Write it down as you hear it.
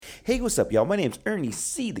Hey, what's up, y'all? My name's Ernie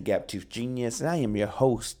C, the Gap Tooth Genius, and I am your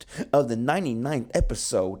host of the 99th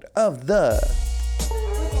episode of the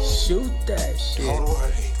Shoot That Shit. Don't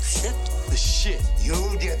worry. Shit the shit.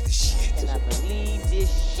 You'll get the shit. And I believe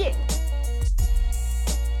this shit.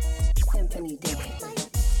 Symphony Day.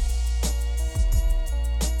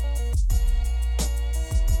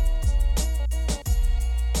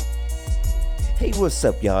 Hey, what's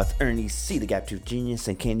up, y'all? It's Ernie C, the Gap Tooth Genius,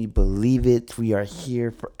 and can you believe it? We are here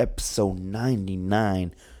for episode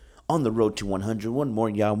 99 on the road to 100. One more,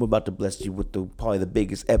 y'all. We're about to bless you with probably the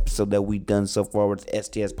biggest episode that we've done so far with the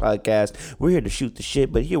STS podcast. We're here to shoot the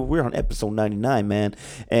shit, but here we're on episode 99, man.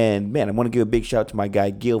 And man, I want to give a big shout out to my guy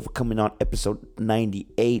Gil for coming on episode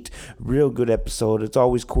 98. Real good episode. It's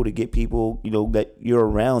always cool to get people, that you're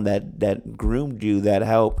around that groomed you, that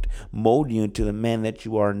helped mold you into the man that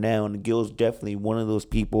you are now. And Gil's definitely one of those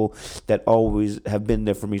people that always have been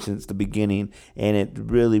there for me since the beginning. And it's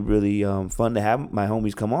really, really fun to have my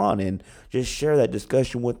homies come on and just share that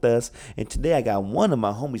discussion with us. And today I got one of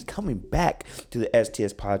my homies coming back to the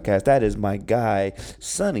STS podcast. That is my guy,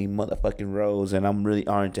 Sonny motherfucking Rose, and I'm really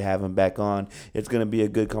honored to have him back on. It's going to be a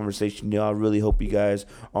good conversation, y'all. I really hope you guys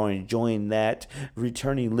are enjoying that.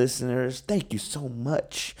 Returning listeners, thank you so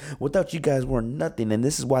much. Without you guys, we're nothing, and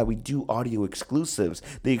this is why we do audio exclusives.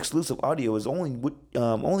 The exclusive audio is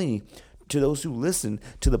only to those who listen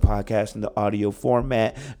to the podcast in the audio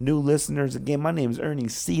format. New listeners, again, my name is Ernie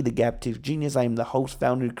C, the Gap Tooth Genius. I am the host,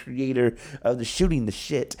 founder, creator of the Shooting the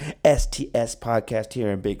Shit STS podcast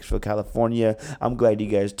here in Bakersfield, California. I'm glad you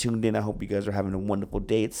guys tuned in. I hope you guys are having a wonderful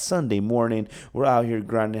day. It's Sunday morning. We're out here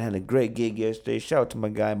grinding. Had a great gig yesterday. Shout out to my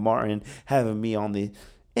guy Martin having me on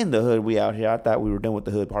in the hood. We out here. I thought we were done with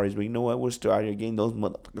the hood parties, but you know what? We're still out here getting those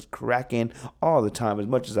motherfuckers cracking all the time as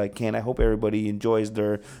much as I can. I hope everybody enjoyed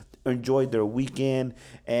their weekend.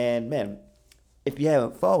 And man, if you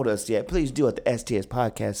haven't followed us yet, please do at the STS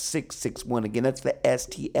Podcast 661. Again, that's the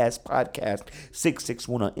STS Podcast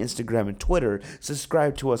 661 on Instagram and Twitter.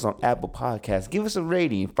 Subscribe to us on Apple Podcasts. Give us a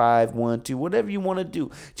rating, 5, 1, 2, whatever you want to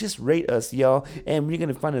do. Just rate us, y'all. And you're going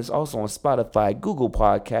to find us also on Spotify, Google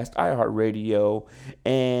Podcast, iHeartRadio,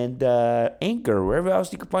 and Anchor. Wherever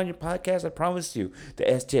else you can find your podcast, I promise you,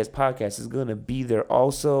 the STS Podcast is going to be there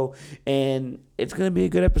also. And it's going to be a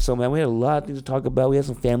good episode, man. We had a lot of things to talk about. We have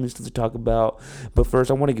some family stuff to talk about. But first,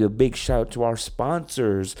 I want to give a big shout out to our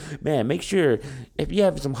sponsors. Man, make sure, if you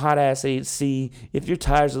have some hot-ass AC, if your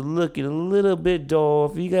tires are looking a little bit dull,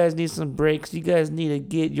 if you guys need some brakes, you guys need to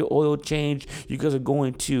get your oil changed, you guys are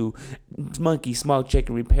going to Monkey Smog Check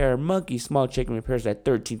and Repair. Monkey Smog Check and Repair is at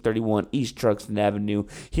 1331 East Truxton Avenue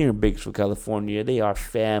here in Bakersfield, California. They are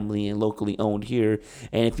family and locally owned here.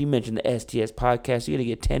 And if you mention the STS podcast, you're going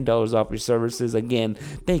to get $10 off your services. Again,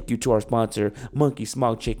 thank you to our sponsor, Monkey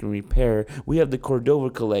Smog Check and Repair. We have the Cordova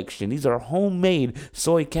collection. These are homemade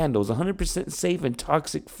soy candles, 100% safe and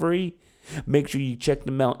toxic free. Make sure you check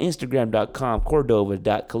them out. Instagram.com,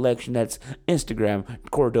 Cordova.collection. That's Instagram,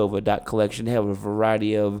 Cordova.collection. They have a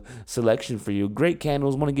variety of selection for you. Great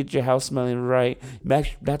candles. Want to get your house smelling right?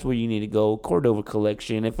 That's where you need to go. Cordova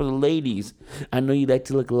collection. And for the ladies, I know you like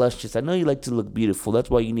to look luscious. I know you like to look beautiful.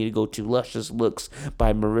 That's why you need to go to Luscious Looks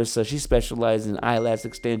by Marissa. She specializes in eyelash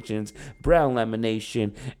extensions, brown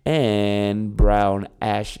lamination, and brown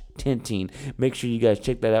ash tinting. Make sure you guys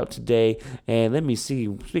check that out today. And let me see,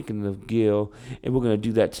 speaking of Gil, and we're going to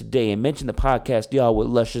do that today, and mention the podcast, y'all, with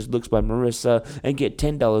Luscious Looks by Marissa, and get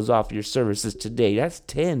 $10 off your services today. That's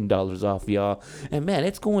 $10 off, y'all. And man,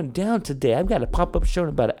 it's going down today. I've got a pop-up show in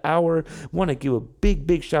about an hour. Want to give a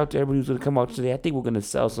big shout out to everybody who's going to come out today. I think we're going to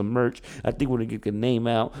sell some merch. I think we're going to get the name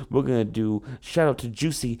out. We're going to do shout out to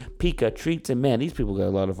Juicy Pika Treats. And man, these people got a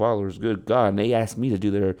lot of followers. Good God. And they asked me to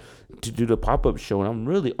do the pop-up show, and I'm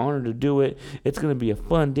really honored to do it. It's going to be a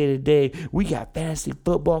fun day today. We got fantasy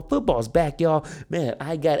football. Football's back, y'all. Man,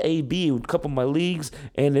 I got AB in a couple of my leagues,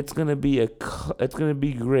 and it's going to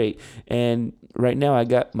be great. And right now I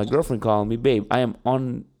got my girlfriend calling me. Babe, I am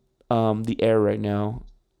on the air right now.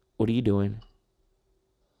 What are you doing?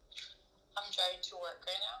 I'm driving to work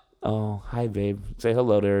right now. Oh, hi, babe. Say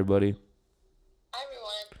hello to everybody. Hi,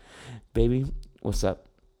 everyone. Baby, what's up?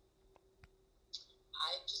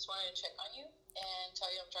 I just wanted to check on you and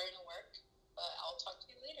tell you I'm driving to work, but I'll talk to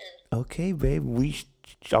you later. Okay, babe.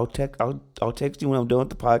 I'll text you when I'm done with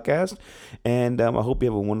the podcast, and I hope you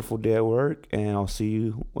have a wonderful day at work. And I'll see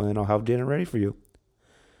you when I'll have dinner ready for you.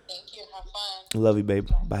 Thank you. Have fun. Love you, babe.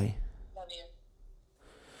 Bye. Love you.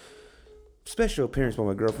 Special appearance by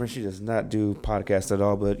my girlfriend. She does not do podcasts at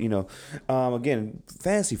all, but again,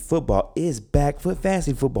 fantasy football is back.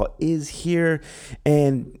 Fantasy football is here,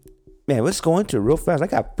 and Man, let's go into it real fast. I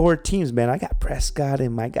got 4 teams, man. I got Prescott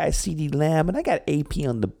and my guy CeeDee Lamb, and I got AP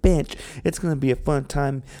on the bench. It's going to be a fun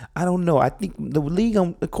time. I don't know. I think the league,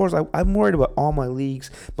 of course, I'm worried about all my leagues,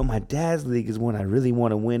 but my dad's league is one I really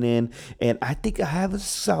want to win in, and I think I have a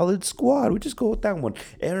solid squad. We just go with that one.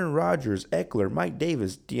 Aaron Rodgers, Eckler, Mike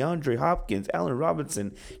Davis, DeAndre Hopkins, Allen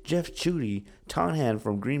Robinson, Jeff Chudy, Tonhan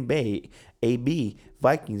from Green Bay, AB,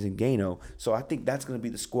 Vikings, and Gano. So I think that's going to be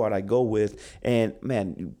the squad I go with. And,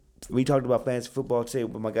 man, we talked about fantasy football today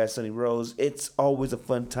with my guy Sonny Rose. It's always a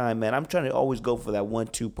fun time, man. I'm trying to always go for that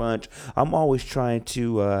 1-2 punch. I'm always trying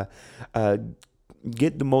to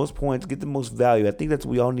get the most points, get the most value. I think that's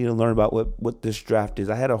what we all need to learn about what this draft is.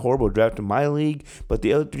 I had a horrible draft in my league, but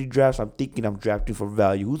the other 3 drafts, I'm thinking I'm drafting for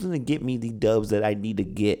value. Who's going to get me the dubs that I need to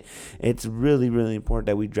get? It's really, really important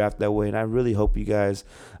that we draft that way, and I really hope you guys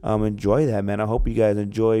enjoy that, man. I hope you guys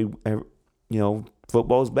enjoy,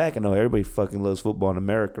 football's back. I know everybody fucking loves football in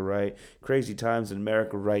America, right? Crazy times in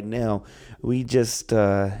America right now. We just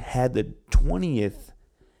had the 20th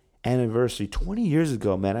anniversary 20 years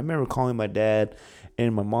ago, man. I remember calling my dad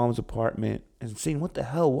in my mom's apartment and saying, what the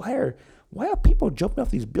hell? Why are people jumping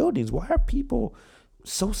off these buildings? Why are people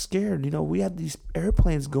so scared? We had these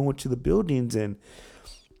airplanes going to the buildings, and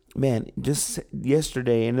man, just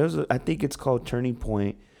yesterday, and I think it's called Turning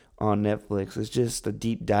Point on Netflix. It's just a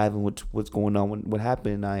deep dive in what's going on, what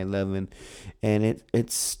happened in 9/11, and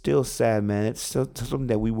it's still sad, man. It's still something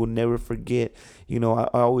that we will never forget. I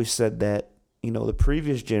always said that, the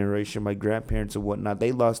previous generation, my grandparents and whatnot,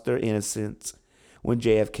 they lost their innocence when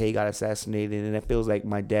JFK got assassinated, and it feels like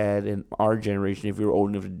my dad and our generation, if you're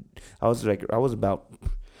old enough, I was about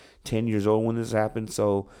 10 years old when this happened,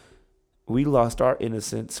 so we lost our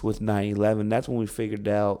innocence with 9/11. That's when we figured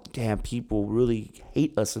out, damn, people really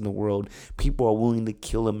hate us in the world. People are willing to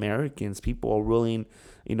kill Americans. People are willing,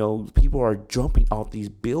 people are jumping off these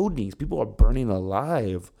buildings. People are burning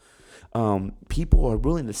alive. People are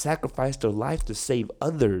willing to sacrifice their life to save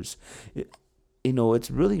others.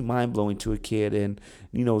 It's really mind-blowing to a kid. And,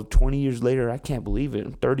 20 years later, I can't believe it.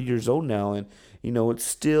 I'm 30 years old now. And, it's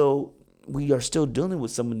still... we are still dealing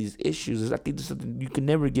with some of these issues. I think there's something, you can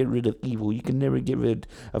never get rid of evil. You can never get rid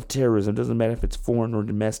of terrorism. It doesn't matter if it's foreign or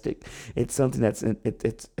domestic. It's something that's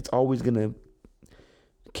it's always gonna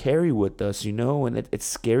carry with us, and it's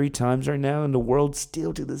scary times right now in the world.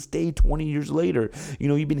 Still to this day, 20 years later,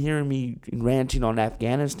 you've been hearing me ranting on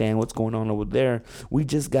Afghanistan, what's going on over there. We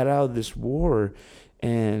just got out of this war,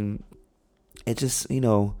 and it just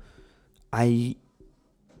I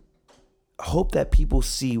hope that people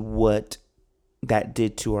see what that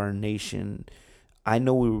did to our nation. I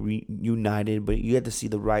know we were united, but you had to see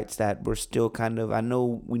the rights that were still kind of,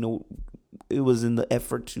 we know it was in the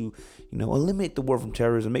effort to, eliminate the war from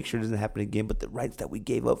terrorism, make sure it doesn't happen again, but the rights that we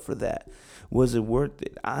gave up for that, was it worth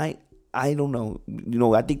it? I don't know.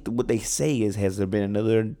 I think what they say is, has there been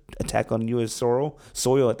another attack on U.S.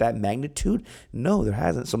 soil at that magnitude? No, there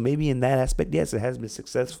hasn't. So maybe in that aspect, yes, it has been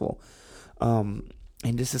successful.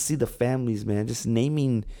 And just to see the families, man, just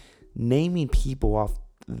naming people off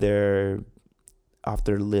their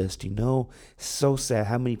list, so sad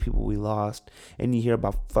how many people we lost. And you hear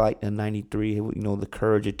about Flight 93, the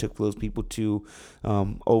courage it took for those people to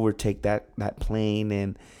overtake that plane.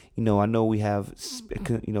 And I know we have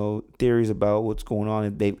theories about what's going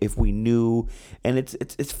on if we knew, and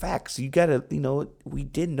it's facts. You gotta we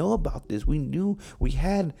did know about this. We knew, we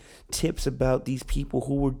had tips about these people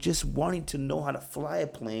who were just wanting to know how to fly a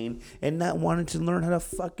plane and not wanting to learn how to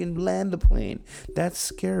fucking land a plane. That's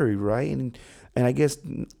scary, right? And I guess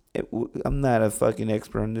I'm not a fucking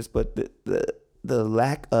expert on this, but the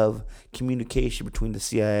lack of communication between the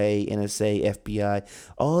CIA, NSA, FBI,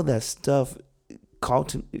 all that stuff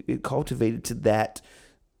cultivated to that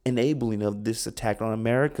enabling of this attack on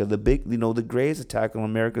America, the big, the greatest attack on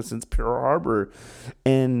America since Pearl Harbor.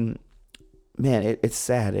 And man, it's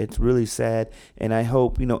sad. It's really sad. And I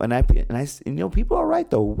hope, people are right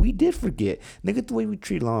though. We did forget. Look at the way we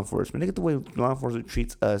treat law enforcement. Look at the way law enforcement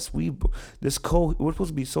treats us. We're supposed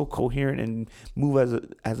to be so coherent and move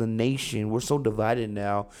as a nation. We're so divided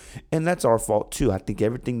now, and that's our fault too. I think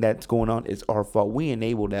everything that's going on is our fault. We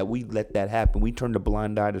enabled that. We let that happen. We turned a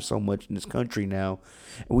blind eye to so much in this country now.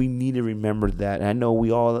 And we need to remember that. And I know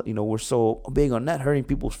we all, we're so big on not hurting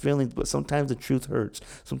people's feelings, but sometimes the truth hurts.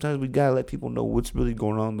 Sometimes we gotta let people know what's really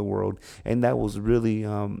going on in the world. And that was really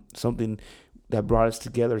something that brought us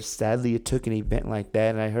together. Sadly, it took an event like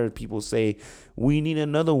that, and I heard people say, we need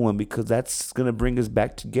another one, because that's going to bring us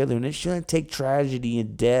back together. And it shouldn't take tragedy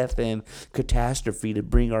and death and catastrophe to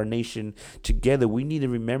bring our nation together. We need to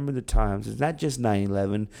remember the times. It's not just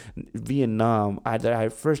 9/11, Vietnam,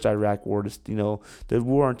 first Iraq war, the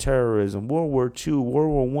war on terrorism, World War II,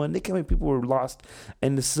 World War I. Look how many people were lost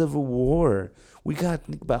in the Civil War. We got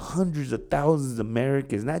to think about hundreds of thousands of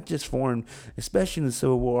Americans, not just foreign, especially in the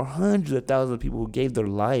Civil War, hundreds of thousands of people who gave their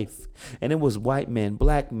life. And it was white men,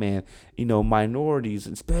 black men, minorities,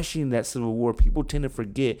 especially in that Civil War. People tend to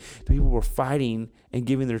forget that people were fighting and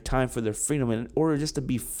giving their time for their freedom in order just to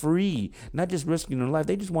be free, not just risking their life.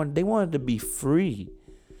 They wanted to be free.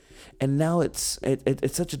 And now it's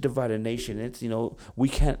such a divided nation. It's we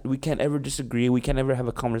can't ever disagree. We can't ever have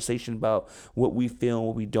a conversation about what we feel and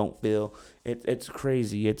what we don't feel. It's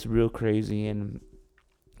crazy. It's real crazy. And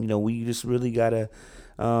we just really gotta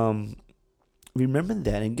remember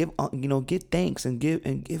that and give thanks and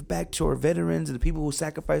give back to our veterans and the people who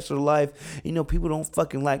sacrificed their life. People don't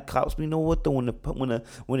fucking like cops. But you know what though? When an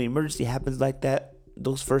emergency happens like that,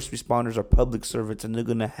 those first responders are public servants, and they're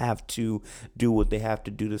gonna have to do what they have to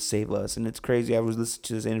do to save us. And it's crazy. I was listening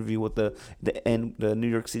to this interview with the New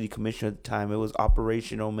York City commissioner at the time. It was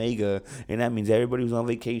Operation Omega, and that means everybody was on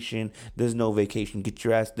vacation. There's no vacation. Get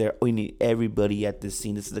your ass there. We need everybody at this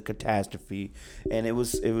scene. This is a catastrophe. And it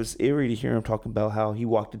was eerie to hear him talking about how he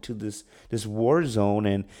walked into this war zone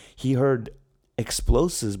and he heard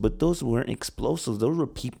explosives, but those weren't explosives. Those were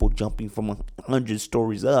people jumping from 100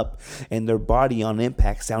 stories up and their body on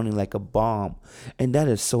impact sounding like a bomb. And that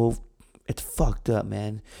is it's fucked up,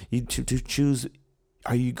 man. You to choose,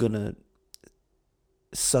 are you gonna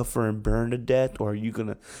suffer and burn to death, or are you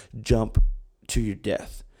gonna jump to your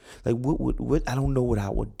death? Like what I don't know what I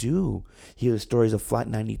would do. Hear the stories of Flight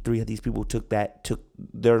 93, how these people took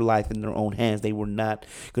their life in their own hands. They were not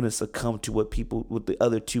gonna succumb to what the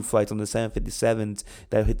other two flights on the 757s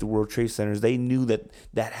that hit the World Trade Centers. They knew that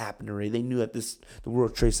happened already. They knew that the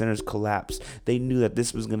World Trade Centers collapsed. They knew that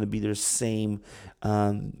this was gonna be their same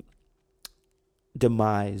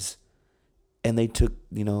demise, and they took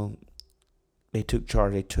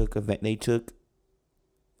charge. They took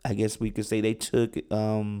I guess we could say they took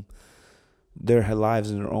their lives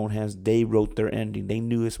in their own hands. They wrote their ending. They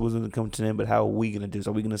knew this wasn't going to come to them, but how are we going to do this?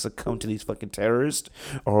 Are we going to succumb to these fucking terrorists?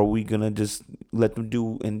 Or are we going to just let them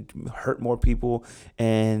do and hurt more people?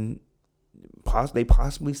 And they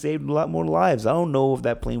possibly saved a lot more lives. I don't know if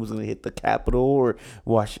that plane was going to hit the Capitol or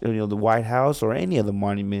the White House or any other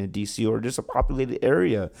monument in D.C. or just a populated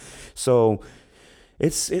area. So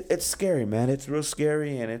it's scary, man. It's real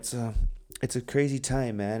scary, and it's a crazy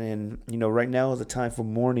time, man. And right now is a time for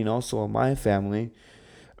mourning also in my family.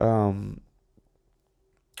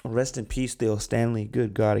 Rest in peace, Theo Stanley.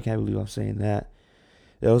 Good God, I can't believe I'm saying that.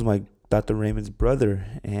 That was my Dr. Raymond's brother,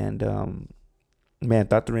 and man,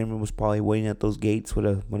 Dr. Raymond was probably waiting at those gates with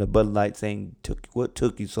a Bud Light saying, "What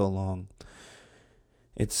took you so long?"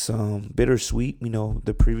 It's bittersweet.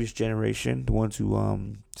 The previous generation, the ones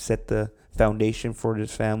who set the foundation for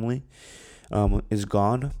this family, is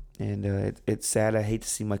gone. And it's sad. I hate to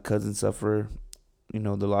see my cousins suffer,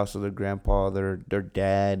 the loss of their grandpa, their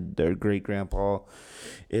dad, their great grandpa.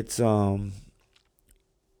 It's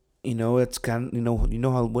it's kind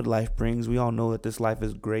of how what life brings. We all know that this life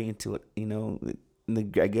is great until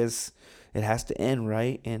I guess it has to end,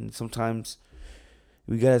 right? And sometimes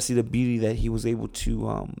we gotta see the beauty that he was able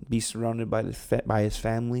to be surrounded by his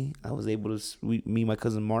family. I was able to, me and my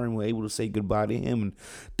cousin Martin were able to say goodbye to him and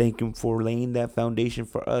thank him for laying that foundation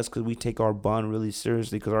for us, because we take our bond really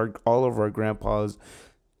seriously. Because all of our grandpas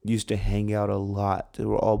used to hang out a lot. They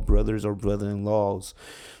were all brothers or brother-in-laws,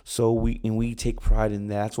 so we take pride in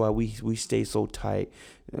that. That's why we stay so tight,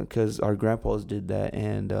 because our grandpas did that.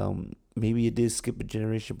 And maybe it did skip a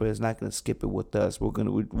generation, but it's not going to skip it with us. We're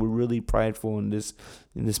really prideful in this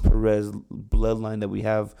Perez bloodline that we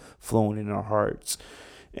have flowing in our hearts.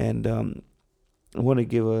 And I want to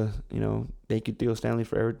give thank you, Theo Stanley,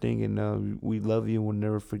 for everything, and we love you and we'll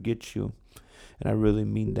never forget you. And I really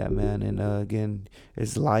mean that, man. And again,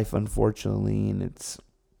 it's life, unfortunately, and it's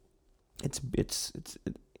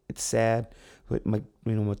sad. But my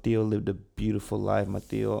Theo lived a beautiful life. My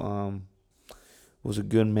Theo was a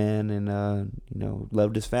good man, and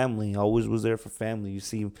loved his family. Always was there for family.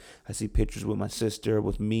 I see pictures with my sister,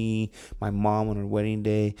 with me, my mom on her wedding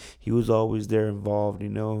day. He was always there involved.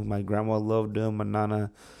 My grandma loved him. My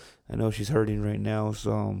nana, I know she's hurting right now.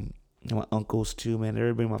 So my uncles too, man.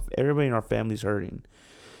 Everybody in our family's hurting.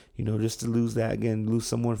 Just to lose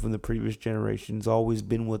someone from the previous generation's always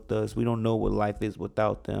been with us. We don't know what life is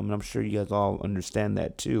without them, and I'm sure you guys all understand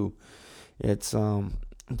that too. It's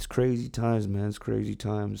It's crazy times, man. It's crazy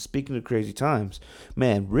times. Speaking of crazy times,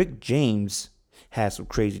 man, Rick James has some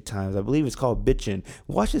crazy times. I believe it's called Bitchin'.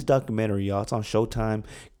 Watch this documentary, y'all. It's on Showtime.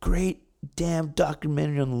 Great damn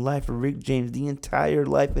documentary on the life of Rick James, the entire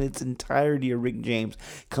life in its entirety of Rick James,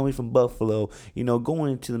 coming from Buffalo,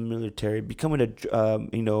 going into the military, becoming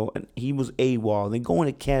he was AWOL, then going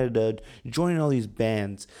to Canada, joining all these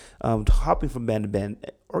bands, hopping from band to band,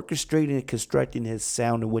 orchestrating and constructing his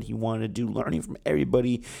sound and what he wanted to do, learning from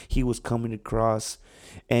everybody he was coming across,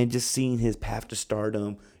 and just seeing his path to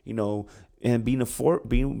stardom, and being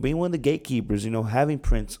one of the gatekeepers, having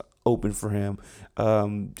Prince open for him,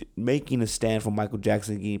 making a stand for Michael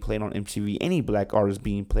Jackson getting played on MTV, any black artist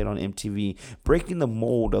being played on MTV, breaking the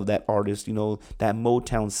mold of that artist, that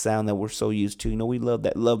Motown sound that we're so used to. We love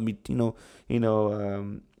that Love Me,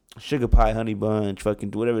 Sugar Pie, Honey Bunch,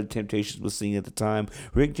 fucking whatever the Temptations was singing at the time.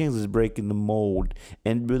 Rick James was breaking the mold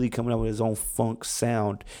and really coming up with his own funk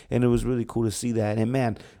sound, and it was really cool to see that. And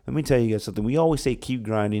man, let me tell you guys something. We always say keep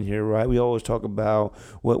grinding here, right? We always talk about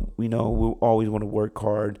what we always want to work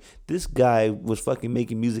hard. This guy was fucking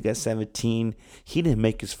making music at 17. He didn't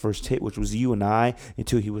make his first hit, which was You and I,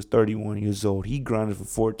 until he was 31 years old. He grinded for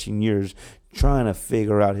 14 years trying to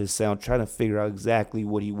figure out his sound, trying to figure out exactly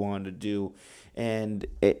what he wanted to do. And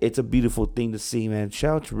it's a beautiful thing to see, man.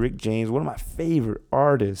 Shout out to Rick James, one of my favorite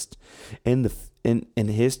artists in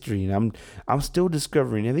history. And I'm still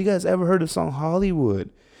discovering. Have you guys ever heard the song Hollywood?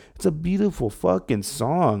 It's a beautiful fucking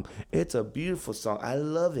song. It's a beautiful song. I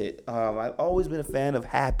love it. I've always been a fan of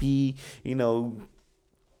Happy. You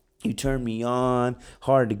Turn Me On,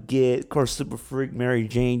 Hard to Get, of course, Super Freak, Mary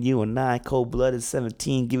Jane, You and I, Cold Blooded,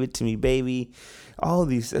 17, Give It to Me, Baby. All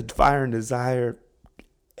these, Fire and Desire,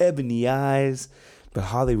 Ebony Eyes. But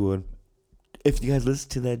Hollywood, if you guys listen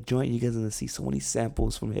to that joint, you guys are going to see so many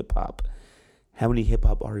samples from hip-hop. How many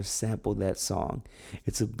hip-hop artists sampled that song?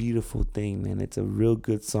 It's a beautiful thing, man. It's a real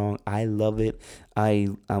good song. I love it.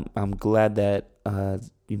 I'm glad that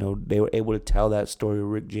they were able to tell that story of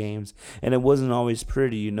Rick James. And it wasn't always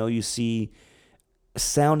pretty. You see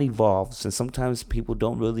sound evolves, and sometimes people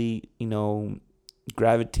don't really,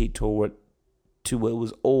 gravitate toward to what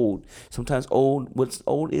was old. Sometimes what's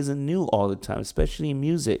old isn't new all the time, especially in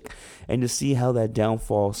music. And to see how that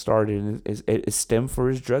downfall started, it stemmed for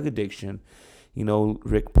his drug addiction.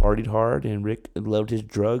 Rick partied hard, and Rick loved his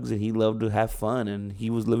drugs, and he loved to have fun, and he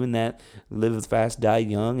was living that live fast, die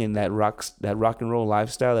young, and that rock and roll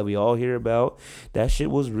lifestyle that we all hear about. That shit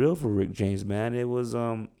was real for Rick James, man. It was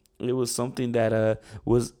something that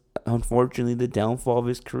was unfortunately the downfall of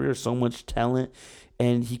his career. So much talent,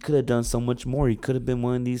 and he could have done so much more. He could have been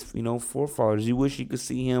one of these, forefathers. You wish you could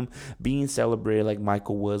see him being celebrated like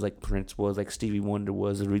Michael was, like Prince was, like Stevie Wonder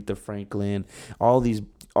was, Aretha Franklin, all these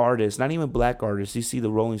artists, not even black artists. You see the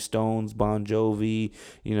Rolling Stones, Bon Jovi,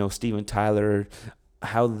 Steven Tyler,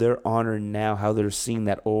 how they're honored now, how they're seeing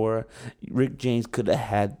that aura. Rick James could have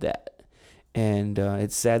had that. And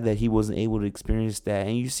it's sad that he wasn't able to experience that.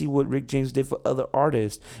 And you see what Rick James did for other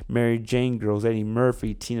artists. Mary Jane Girls, Eddie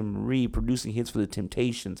Murphy, Tina Marie, producing hits for the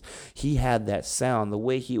Temptations. He had that sound. The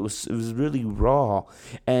way it was really raw.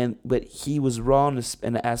 But he was raw in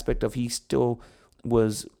the aspect of he still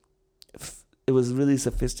was... It was really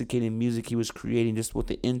sophisticated music he was creating, just with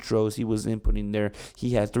the intros he was inputting there.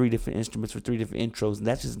 He had 3 different instruments for 3 different intros, and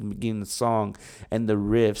that's just the beginning of the song, and the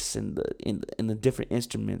riffs and the different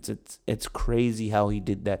instruments. It's crazy how he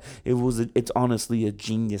did that. It's honestly a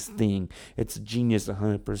genius thing. It's a genius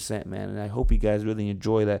 100%, man. And I hope you guys really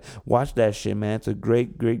enjoy that. Watch that shit, man. It's a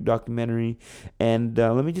great documentary. And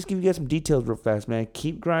let me just give you guys some details real fast, man.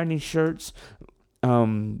 Keep Grinding shirts.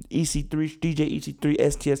 EC3, DJ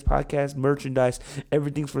EC3, STS podcast, merchandise,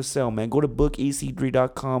 everything's for sale, man. Go to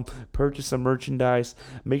bookec3.com, purchase some merchandise.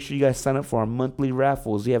 Make sure you guys sign up for our monthly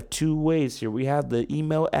raffles. We have 2 ways here. We have the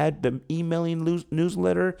emailing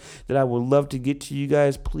newsletter that I would love to get to you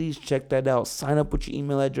guys. Please check that out. Sign up with your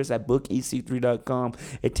email address at bookec3.com.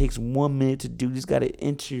 It takes 1 minute to do. You just got to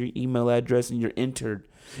enter your email address, and you're entered.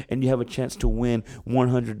 And you have a chance to win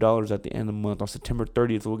 $100 at the end of the month. On September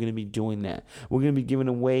 30th, we're going to be doing that. We're going to be giving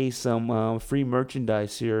away some free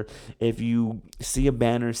merchandise here. If you see a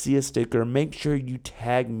banner, see a sticker, make sure you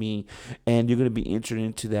tag me, and you're going to be entered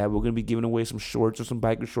into that. We're going to be giving away some shorts or some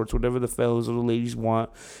biker shorts, whatever the fellas or the ladies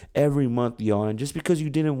want, every month, y'all. And just because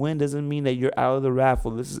you didn't win doesn't mean that you're out of the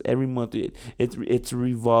raffle. This is every month. It's a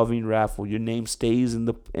revolving raffle. Your name stays in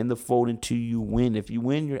the fold until you win. If you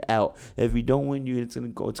win, you're out. If you don't win,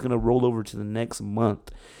 it's going to roll over to the next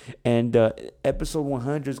month. And episode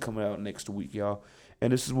 100 is coming out next week, y'all.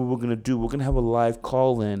 And this is what we're going to do. We're going to have a live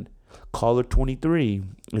call-in. Caller 23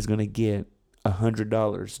 is going to get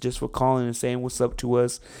 $100 just for calling and saying what's up to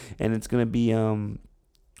us, and it's gonna be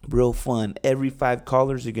real fun. Every 5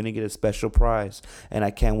 callers are gonna get a special prize, and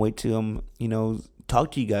I can't wait to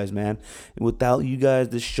talk to you guys, man. Without you guys,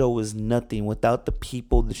 this show is nothing. Without the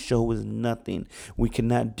people, the show is nothing. We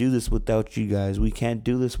cannot do this without you guys. We can't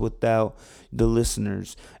do this without the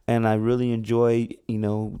listeners. And I really enjoy,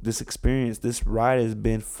 this experience. This ride has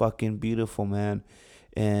been fucking beautiful, man.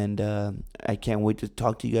 And I can't wait to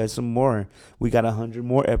talk to you guys some more. We got 100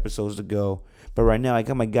 more episodes to go. But right now, I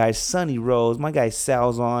got my guy Sonny Rose, my guy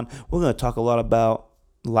Sal's on. We're going to talk a lot about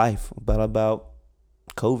life, about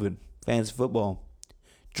COVID, fantasy football,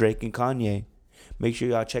 Drake and Kanye. Make sure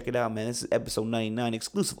y'all check it out, man. This is episode 99,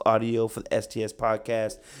 exclusive audio for the STS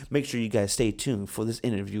podcast. Make sure you guys stay tuned for this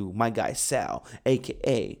interview with my guy Sal,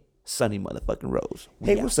 a.k.a. Sonny motherfucking Rose.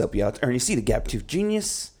 Hey, what's up, y'all? It's Ernie C, the Gap Tooth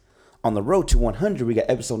Genius. On the road to 100, we got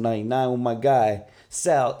episode 99 with my guy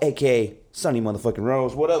Sal, a.k.a. Sonny motherfucking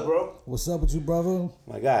Rose. What up, bro? What's up with you, brother?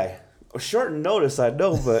 My guy. A short notice, I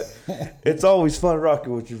know, but it's always fun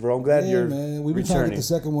rocking with you, bro. I'm glad you're man. We've been trying to get the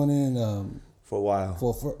second one in for a while.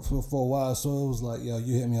 For a while, so it was like, yo,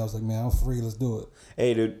 you hit me. I was like, man, I'm free. Let's do it.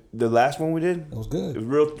 Hey, dude, the last one we did, it was good. It was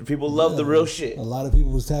real. People love the real shit. A lot of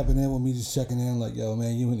people was tapping in with me, just checking in, like, yo,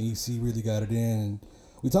 man, you and EC really got it in. And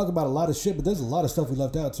we talk about a lot of shit, but there's a lot of stuff we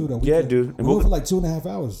left out too. That dude. We went for like 2.5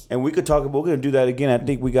 hours. And we could talk about. We're gonna do that again. I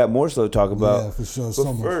think we got more stuff to talk about. Yeah, for sure.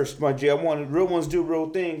 But first, my G, I wanted real ones do real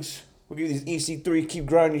things. We'll give these EC3, keep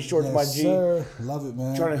grinding these shorts, yes, my G. Sir. Love it,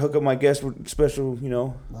 man. Trying to hook up my guests with special,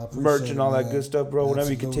 merch and all that good stuff, bro. Absolutely.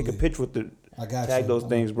 Whenever you can take a picture with it, I got tag you. those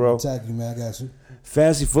things, bro. Tag you, man. I got you.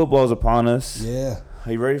 Fantasy football is upon us. Yeah.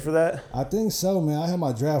 Are you ready for that? I think so, man. I had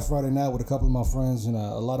my draft Friday night with a couple of my friends and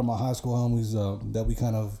a lot of my high school homies that we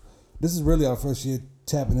kind of. This is really our first year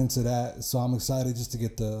tapping into that, so I'm excited just to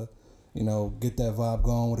get the, get that vibe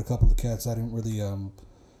going with a couple of cats I didn't really.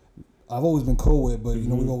 I've always been cool with, but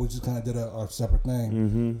we've always just kind of did our separate thing.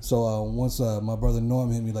 Mm-hmm. So once my brother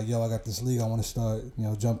Norm hit me like, yo, I got this league, I want to start,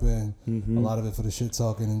 jump in. Mm-hmm. A lot of it for the shit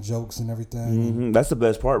talking and jokes and everything. Mm-hmm. And that's the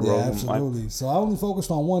best part, bro. Yeah, absolutely. So I only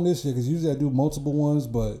focused on one this year because usually I do multiple ones,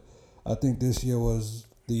 but I think this year was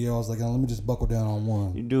the year I was like, let me just buckle down on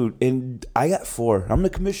one. Dude, and I got 4. I'm the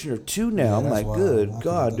commissioner of 2 now. Yeah, I'm like, good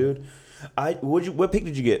God, dude. What pick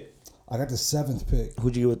did you get? I got the 7th pick.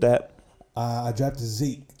 Who'd you get with that? I drafted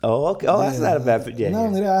Zeke. Oh, okay. Oh, that's not a bad fit. Yeah. Not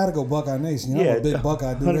only that, I had to go Buckeye Nation. I'm a big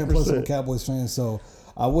Buckeye dude. And plus, I'm a Cowboys fan, so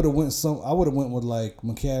I would have went with like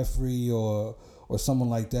McCaffrey or someone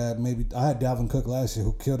like that. Maybe I had Dalvin Cook last year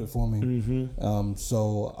who killed it for me. Mm-hmm.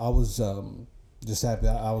 So I was just happy.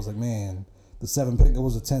 I was like, man, the 7th pick. It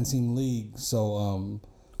was a 10-team league, so.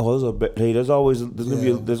 There's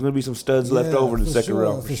gonna be some studs left over in the second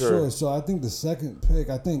round for sure. So I think the second pick,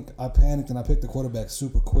 I panicked and I picked the quarterback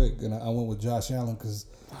super quick, and I went with Josh Allen because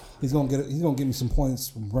he's gonna get me some points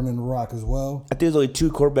from running the rock as well. I think there's only 2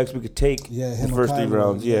 quarterbacks we could take. Yeah, in the first 3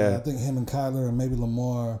 rounds. Yeah, I think him and Kyler and maybe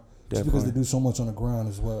Lamar, just because they do so much on the ground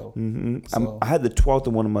as well. Mm-hmm. So. I had the 12th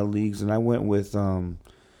in one of my leagues, and I went with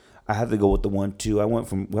I had to go with the 1-2. I went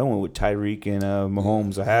with Tyreek and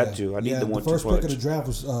Mahomes. I had to. I need the 1-2. The first pick of the draft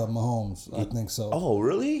was Mahomes. I think so. Oh,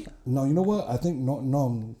 really? No, you know what? I think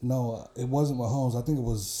no, it wasn't Mahomes. I think it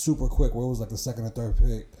was super quick, where it was like the 2nd or 3rd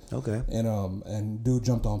pick. Okay. And dude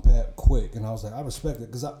jumped on Pat quick, and I was like, I respect it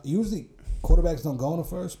because usually quarterbacks don't go in the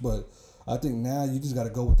first, but I think now you just got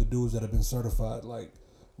to go with the dudes that have been certified, like.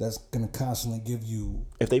 That's gonna constantly give you.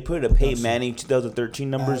 If they put a Peyton Manning 2013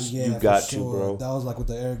 numbers, you got to, bro. That was like with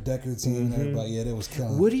the Eric Decker team and everybody. Yeah, they was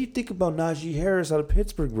killing. What do you think about Najee Harris out of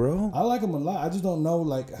Pittsburgh, bro? I like him a lot. I just don't know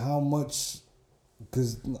like how much,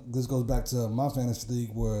 because this goes back to my fantasy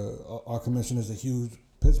league where our commissioner is a huge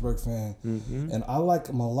Pittsburgh fan, and I like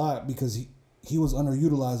him a lot because he was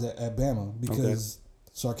underutilized at Bama because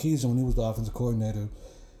Sarkisian, when he was the offensive coordinator,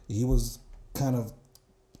 he was kind of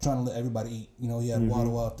trying to let everybody eat. He had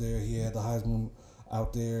Waddle out there. He had the Heisman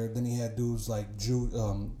out there. Then he had dudes like Jude.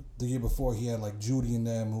 The year before, he had like Judy and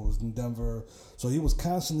them who was in Denver. So he was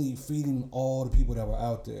constantly feeding all the people that were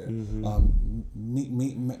out there. I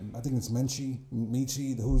think it's Michi,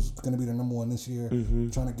 who's going to be the number 1 this year,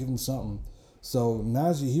 trying to give him something. So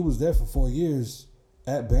Najee, he was there for 4 years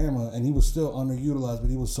at Bama, and he was still underutilized, but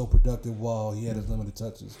he was so productive while he had his limited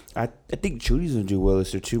touches. I think Judy's gonna do well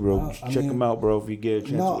this year too, bro. Check him out, bro, if you get a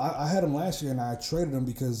chance. No, I had him last year, and I traded him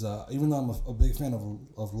because even though I'm a big fan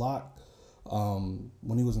of Locke,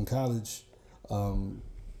 when he was in college,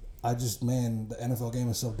 I just, man, the NFL game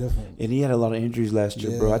is so different. And he had a lot of injuries last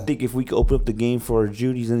year, bro. I Yeah. think if we could open up the game for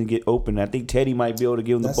Judy's going to get open, I think Teddy might be able to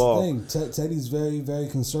give him That's the ball. the thing. Teddy's very, very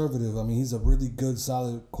conservative. I mean, he's a really good,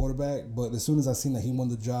 solid quarterback. But as soon as I seen that he won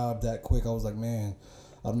the job that quick, I was like, man,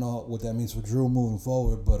 I don't know what that means for Drew moving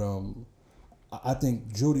forward. But I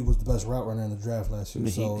think Judy was the best route runner in the draft last year.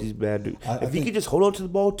 So He's bad, dude. I If he think- could just hold on to the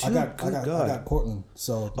ball, too, I got God. Cortland.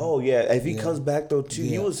 So Oh yeah, if he Yeah. comes back though too,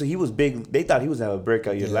 Yeah. he was big. They thought he was gonna have a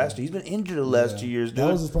breakout year Yeah. last year. He's been injured the last 2 years, dude.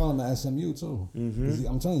 That was his problem at SMU too.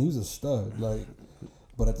 I'm telling you, he was a stud. Like,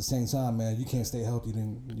 but at the same time, man, you can't stay healthy,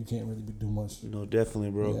 then you can't really do much. No,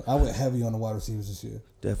 definitely, bro. Yeah, I went heavy on the wide receivers this year.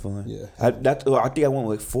 Definitely. Yeah. I think I went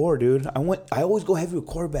with 4, dude. I always go heavy with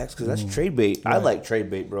quarterbacks because that's trade bait. I Right. like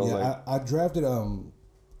trade bait, bro. Yeah, Like, I drafted.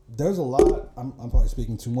 There's a lot. I'm probably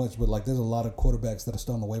speaking too much, but like, there's a lot of quarterbacks that are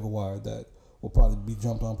still on the waiver wire that will probably be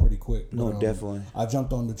jumped on pretty quick. No, But, definitely. I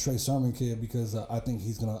jumped on the Trey Sermon kid because I think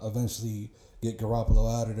he's gonna eventually get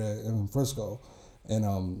Garoppolo out of there in Frisco,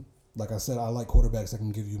 and like I said, I like quarterbacks that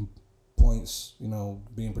can give you points,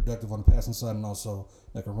 being productive on the passing side, and also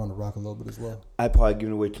that can run the rock a little bit as well. I probably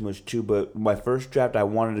given away too much too. But my first draft, I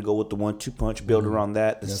wanted to go with the 1-2 punch, build around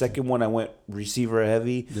that. The Gotcha. second one, I went receiver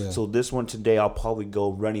heavy. Yeah. So this one today, I'll probably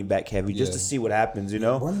go running back heavy just Yeah. to see what happens. You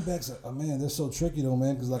know. Running backs, man, they're so tricky though,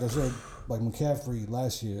 man. Because like I said, like McCaffrey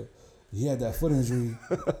last year, he had that foot injury.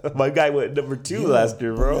 My guy went number 2 Yeah, last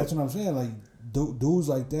year, but bro. That's what I'm saying. Like dudes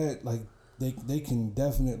like that, like they can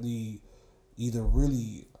definitely either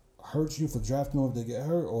really hurt you for drafting them if they get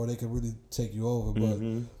hurt, or they can really take you over. But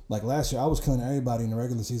like last year, I was killing everybody in the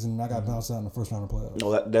regular season, and I got bounced out in the first round of playoffs.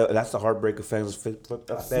 No, that's the heartbreak of fantasy Fam,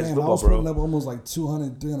 I football, was putting bro. up almost like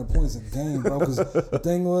 200, 300 points a game, bro. Because the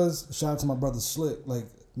thing was, shout out to my brother Slick. Like,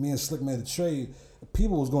 me and Slick made a trade.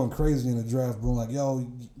 People was going crazy in the draft room, like, yo,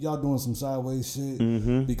 y'all doing some sideways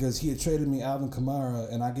shit. Because he had traded me Alvin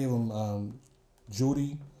Kamara, and I gave him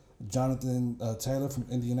Judy, Jonathan Taylor from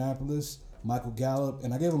Indianapolis, Michael Gallup,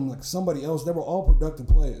 and I gave him like somebody else. They were all productive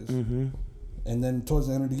players. And then towards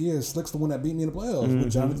the end of the year, Slick's the one that beat me in the playoffs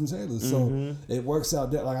with Jonathan Taylor. So it works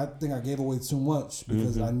out that, like, I think I gave away too much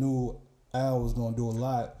because I knew Al was going to do a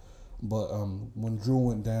lot. But when Drew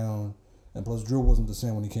went down, and plus Drew wasn't the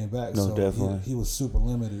same when he came back. No, so definitely. He was super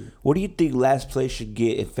limited. What do you think last place should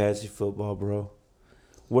get in fantasy football, bro?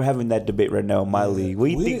 We're having that debate right now in my league. What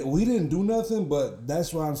do you think? We didn't do nothing, but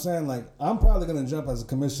that's why I'm saying, like, I'm probably going to jump as a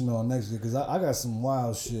commissioner on next year because I got some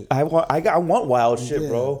wild shit. I want wild shit, Yeah,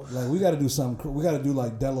 bro. Like, we got to do something. We got to do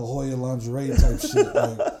like De La Hoya lingerie type shit.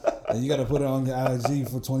 Like, and you got to put it on your IG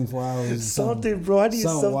for 24 hours. or Something, bro. I need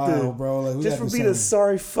something. wild, bro. Like, we Just gotta for do being a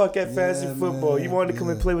something. sorry fuck at fantasy Yeah, football. man, You wanted to come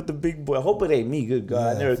and yeah. play with the big boy. I hope it ain't me. Good God,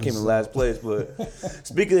 I Yeah, never for came in sure. last place. But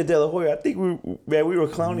speaking of De La Hoya, I think we were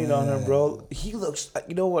clowning on him, bro. He looks.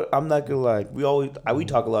 You know what? I'm not gonna lie. We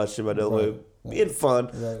talk a lot of shit about De La Hoya. Being fun,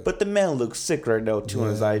 Right. but the man looks sick right now too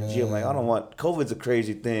on his Yeah, IG. I'm like, I don't want. COVID's a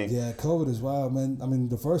crazy thing. Yeah, COVID is wild, man. I mean,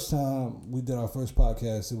 the first time we did our first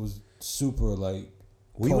podcast, it was super like.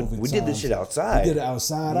 We COVID did this times. shit outside. We did it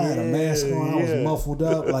outside. I had a mask on. I was muffled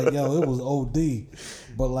up. Like, yo, it was OD.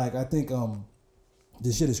 But like, I think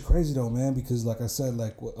this shit is crazy though, man. Because like I said,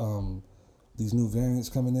 like these new variants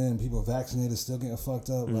coming in, people vaccinated still getting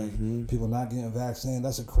fucked up. Like people not getting vaccinated.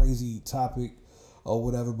 That's a crazy topic or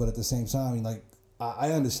whatever. But at the same time, like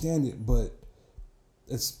I understand it, but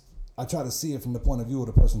I try to see it from the point of view of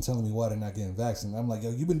the person telling me why they're not getting vaccinated. I'm like, yo,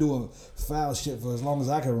 you've been doing foul shit for as long as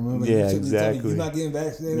I can remember. Yeah, you took me to tell me exactly. you're not getting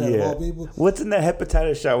vaccinated out of all people. What's in that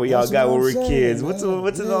hepatitis shot we all That's got what when we I'm were saying, kids? man.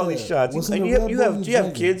 What's in all these Yeah. shots? What's And in you the have Red Bull you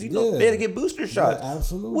kids. drinking? You know Yeah. they had to get booster shots. Yeah,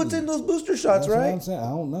 absolutely. What's in those booster shots, That's what right? I'm saying. I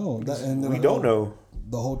don't know. And then We don't know.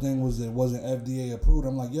 The whole thing was that it wasn't FDA approved.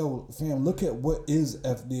 I'm like, yo, fam, look at what is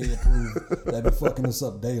FDA approved that be fucking us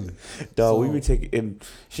up daily. Dog, So- we be taking and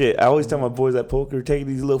shit. I always tell my boys at poker taking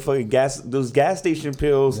these little fucking those gas station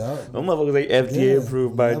pills. Yeah. Them motherfuckers ain't FDA Yeah,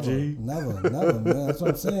 approved by never, G. Never, man. That's what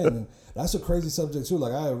I'm saying. And that's a crazy subject too.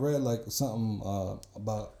 Like I had read like something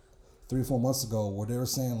about 3 or 4 months ago where they were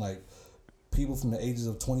saying like people from the ages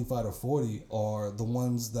of 25 to 40 are the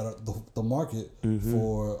ones that are the market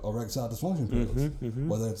for erectile dysfunction pills.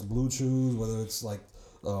 Whether it's Blue Chews, whether it's like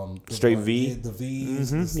Straight V. the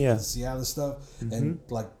V's, the yeah. Cialis stuff, and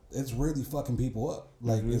like it's really fucking people up.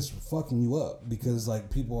 Like it's fucking you up because like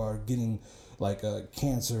people are getting like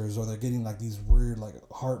cancers or they're getting like these weird like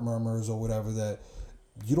heart murmurs or whatever that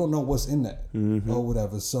you don't know what's in that or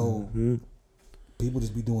whatever. So people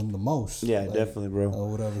just be doing the most. Yeah, definitely, bro. Or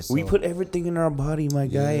whatever. We so. put everything in our body, my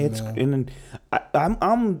guy. Yeah, It's man. and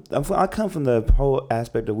I come from the whole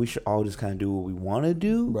aspect that we should all just kind of do what we want to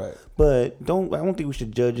do, Right. But I don't think we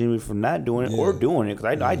should judge anyone for not doing it or Yeah. doing it,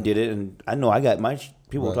 because I did it, and I know I got my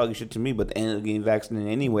people Right. talking shit to me, but the end of getting vaccinated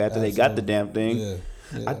anyway after they got the damn thing. Yeah.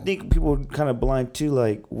 Yeah. I think people are kind of blind too.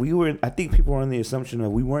 Like I think people are on the assumption that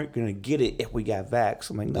we weren't gonna get it if we got vaxxed.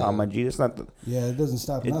 I'm like, nah, my G, that's not the. Yeah, it doesn't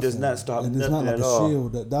stop. It nothing. does not stop And it's not nothing like at a all.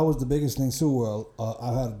 shield. That was the biggest thing too. Where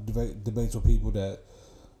I've had debates with people that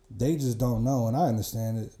they just don't know, and I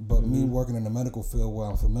understand it. But me working in the medical field where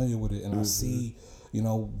I'm familiar with it, and I see,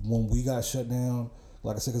 when we got shut down,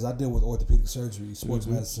 like I said, because I deal with orthopedic surgery, sports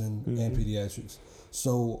medicine, and pediatrics.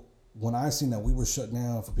 So when I seen that we were shut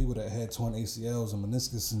down for people that had torn ACLs and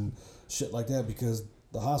meniscus and shit like that, because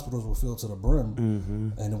the hospitals were filled to the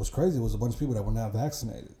brim, and it was crazy. It was a bunch of people that were not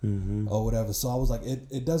vaccinated or whatever. So I was like,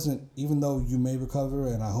 it doesn't, even though you may recover,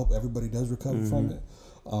 and I hope everybody does recover from it,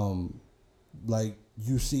 like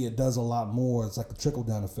you see it does a lot more. It's like a trickle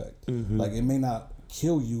down effect. Like it may not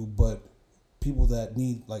kill you, but people that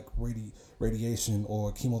need like radiation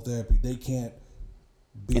or chemotherapy, they can't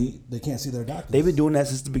see their doctors. They've been doing that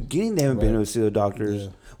since the beginning. They haven't been Right. able to see the doctors. Yeah.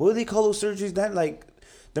 What do they call those surgeries? Not like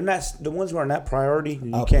they're not the ones who are not priority.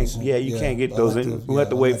 You Outpatient. can't. Yeah, you Yeah. can't get those. Elective. You have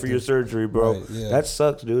to Yeah, wait for your elective. surgery, bro. Right, yeah. That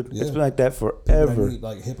sucks, dude. It's Yeah. been like that People that forever. need,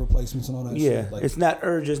 like hip replacements and all that Yeah, shit. Like, it's not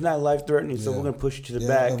urgent. It's not life threatening. So Yeah. we're gonna push you to the yeah,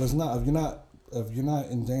 back. if you're not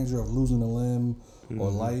in danger of losing a limb or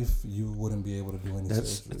life, you wouldn't be able to do any surgery.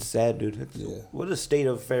 It's sad, dude. Yeah. What a state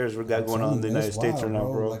of affairs we got going on in the United States right now,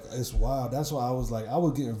 bro. Like it's wild. That's why I was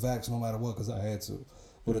getting vaxxed no matter what because I had to.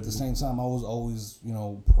 But at the same time, I was always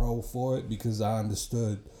pro for it because I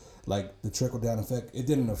understood like the trickle down effect. It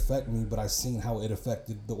didn't affect me, but I seen how it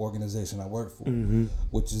affected the organization I work for,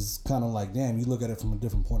 which is kind of like, damn, you look at it from a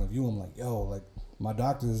different point of view. I'm like, yo, like my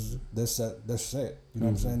doctors, they're set. You know what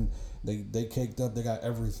I'm saying? They caked up. They got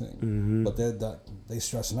everything, but they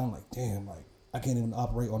stressing out. I'm like, damn, like I can't even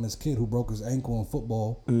operate on this kid who broke his ankle in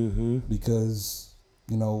football because.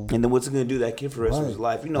 And then what's it gonna do to that kid for the rest of his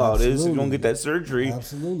life? You know how it is. If you don't get that surgery,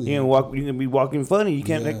 Absolutely. you gonna be walking funny. You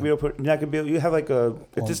can't Yeah. you're not gonna be able. You have like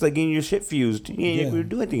it's just like getting your shit fused. You ain't gonna be able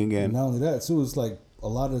to do anything again. And not only that, too, it's like a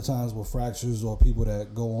lot of the times with fractures or people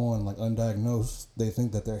that go on like undiagnosed, they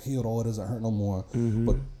think that they're healed. Oh, it doesn't hurt no more.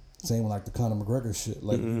 But same with like the Conor McGregor shit.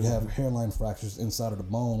 Like you have hairline fractures inside of the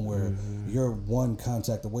bone where you're one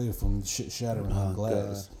contact away from shit shattering on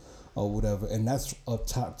glass. Or whatever, and that's a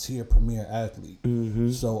top tier premier athlete.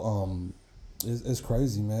 So it's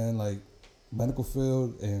crazy, man. Like medical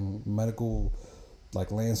field and medical like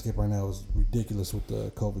landscape right now is ridiculous with the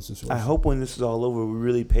COVID situation. I hope when this is all over, we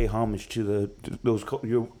really pay homage to those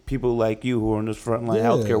your people like you who are in this frontline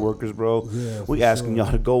healthcare workers, bro. Yeah, we for asking sure.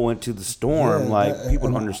 y'all to go into the storm, people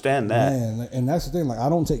don't understand that. Man, and that's the thing. Like I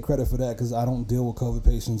don't take credit for that because I don't deal with COVID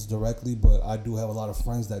patients directly, but I do have a lot of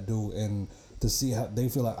friends that do, and to see how they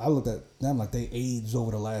feel, like I looked at them like they aged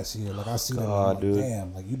over the last year. Like I see them, and I'm like, dude.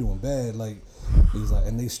 damn, like you doing bad. Like he's like,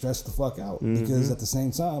 and they stressed the fuck out because at the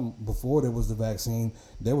same time, before there was the vaccine,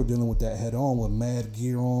 they were dealing with that head on with mad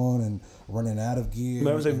gear on and running out of gear.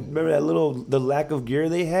 Remember the lack of gear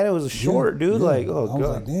they had? It was short, dude. Yeah. Like, oh I was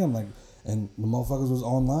god, like, damn, like, and the motherfuckers was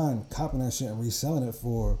online copping that shit and reselling it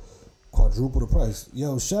for quadruple the price.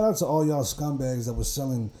 Yo, shout out to all y'all scumbags that was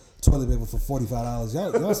selling toilet paper for $45.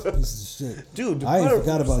 Y'all some pieces of shit. Dude, I ain't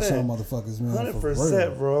forgot about 100%. some motherfuckers, man.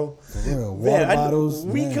 100%, bro. For real. Water Man, bottles.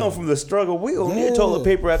 we man. come from the struggle. We don't need Yeah. toilet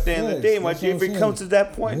paper at the end of the day, Facts. my That's G. what If I'm it comes saying. to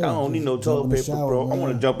that point, Yeah, I don't need just no jump toilet in the paper, shower, bro. I man.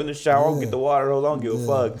 want to jump in the shower, Yeah. get the water hose. I don't give a Yeah,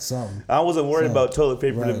 fuck. something. I wasn't worried Something. about toilet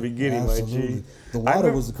paper in the Right. beginning, my G. Absolutely. The I water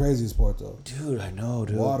remember- was the craziest part, though. Dude, I know,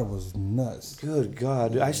 dude. Water was nuts. Good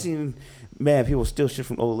God, dude. I seen, man, people steal shit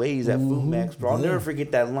from old ladies at Food Max, bro. I'll Yeah. never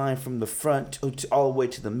forget that line from the front to all the way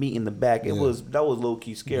to the meat in the back. That was low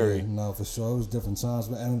key scary. Yeah, no, for sure. It was different times.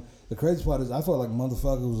 And the crazy part is I felt like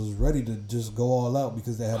motherfuckers was ready to just go all out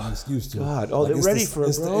because they had an excuse to. God, Like, they're it's ready the, for it,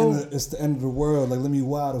 it's bro. It's the end of the world. Like, let me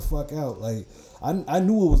wild the fuck out. Like, I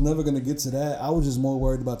knew it was never going to get to that. I was just more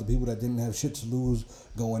worried about the people that didn't have shit to lose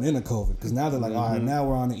going into COVID. Because now they're like, all right, now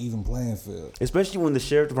we're on an even playing field. Especially when the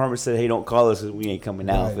sheriff department said, "Hey, don't call us if we ain't coming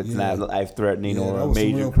out. Right, if it's yeah. not life threatening Yeah, or that a was some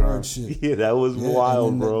major real crime." purge shit. Yeah, that was Yeah,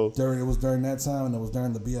 wild, and then bro. It was during that time, and it was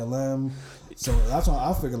during the BLM. So that's why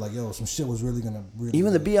I figured, like, yo, some shit was really going to really.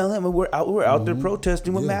 Even the BLM, we're out there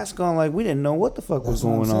protesting with Yeah. masks on, like we didn't know what the fuck was That's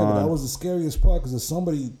what I'm going saying, but on. that was the scariest part because if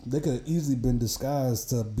somebody, they could have easily been disguised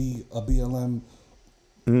to be a BLM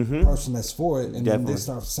person that's for it, and then Definitely. they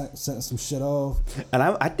start setting some shit off. And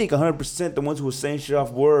I think 100% the ones who were saying shit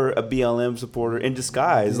off were a BLM supporter in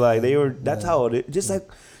disguise. Like they were. That's how it is. Just like,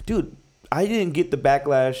 dude, I didn't get the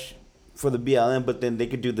backlash for the BLM, but then they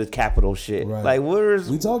could do the Capitol shit. Right. Like, where's...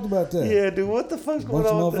 We talked about that. Yeah, dude, what the fuck's going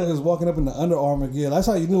Bunch on of with that? motherfuckers walking up in the Under Armour gear. That's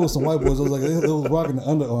how you knew it was some white boys. I was like, they was rocking the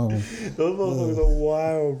Under Armour. Those motherfuckers are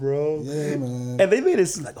wild, bro. Yeah, man. And they made it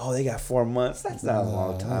seem like, oh, they got 4 months. That's not a Nah,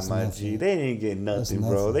 long time, that's my nothing. G. They didn't get nothing,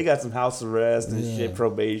 That's bro. nothing. They got some house arrest and Yeah. shit,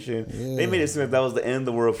 probation. Yeah. They made it seem like that was the end of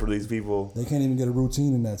the world for these people. They can't even get a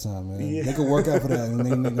routine in that time, man. Yeah. They could work out for that, and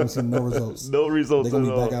they ain't gonna see no results. No results They're at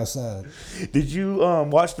gonna be all. back outside. Did you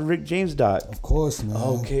watch the Rick James doc? Of course, man.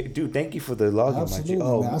 Okay, dude, thank you for the login, my G. Absolutely,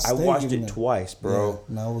 Oh, man. I I stay watched getting it it. twice, bro.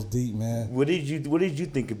 Yeah, no, it was deep, man. What did you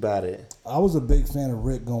think about it? I was a big fan of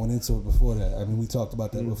Rick going into it before that. I mean, we talked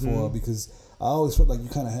about that before because I always felt like you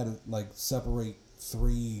kind of had to like separate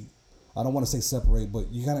three. I don't want to say separate,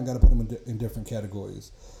 but you kind of got to put them in different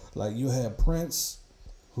categories. Like you had Prince,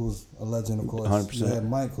 who's a legend, of course. 100%. You had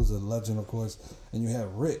Mike, who's a legend, of course, and you had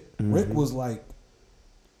Rick. Rick was like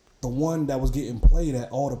the one that was getting played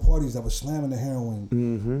at all the parties that was slamming the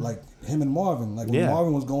heroin. Like him and Marvin. Like when Yeah.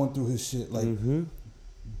 Marvin was going through his shit, like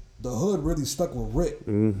the hood really stuck with Rick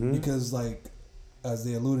because, like, as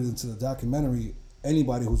they alluded into the documentary,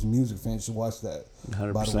 anybody who's a music fan should watch that. By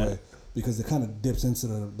the 100%. way, because it kind of dips into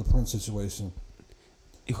the Prince situation.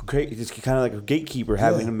 Great, it's kind of like a gatekeeper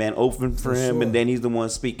having Yeah. a man open for him, sure. and then he's the one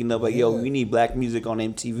speaking up like, "Yo, Yeah. we need black music on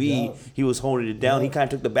MTV." Yeah. He was holding it down. Yeah. He kind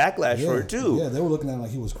of took the backlash for it too. Yeah, they were looking at him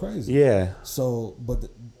like he was crazy. Yeah. So,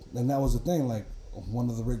 and that was the thing. Like one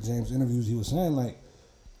of the Rick James interviews, he was saying like,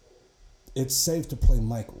 it's safe to play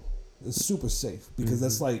Michael. It's super safe because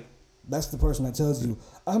that's the person that tells you,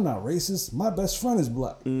 I'm not racist. My best friend is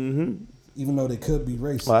black. Even though they could be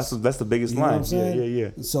racist. Well, that's the biggest You know what line. I'm saying?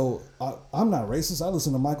 Yeah. So I'm not racist. I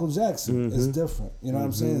listen to Michael Jackson. It's different. You know what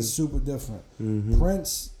I'm saying? It's super different.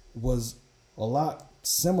 Prince was a lot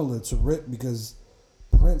similar to Rick because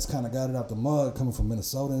Prince kind of got it out the mud coming from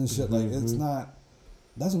Minnesota and shit. Like it's not.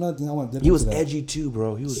 That's another thing I want to dip He was into that. edgy too,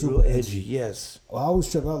 bro. He was Super real edgy. edgy. Yes. I always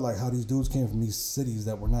trip out like how these dudes came from these cities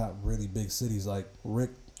that were not really big cities. Like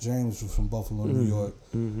Rick James was from Buffalo, New York.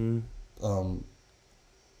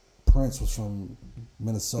 Prince was from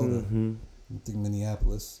Minnesota, I think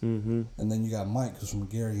Minneapolis, and then you got Mike who's from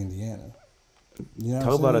Gary, Indiana. You know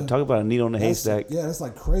what I'm saying? Talk about a needle in a That's- haystack. Yeah, that's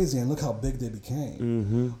like crazy, and look how big they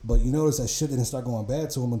became. But you notice that shit didn't start going bad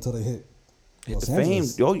to them until they hit Los Fame.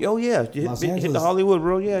 Angeles. Oh yeah. Los Hit the Angeles. Hollywood,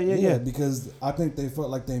 bro. Yeah. Because I think they felt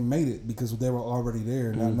like they made it because they were already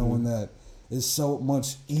there, not knowing that it's so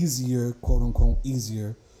much easier, quote unquote,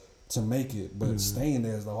 easier to make it, but staying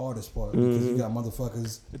there is the hardest part because you got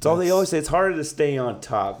motherfuckers. It's all they always say. It's harder to stay on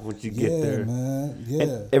top once you get there. Man. Yeah,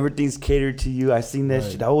 And everything's catered to you. I seen that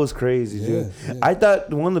Right. shit. That was crazy, dude. Yeah. I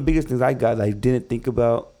thought one of the biggest things I got, I didn't think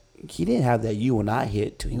about, he didn't have that you and I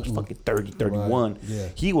hit till he was fucking 30, 31. Right. Yeah.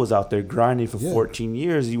 He was out there grinding for Yeah. 14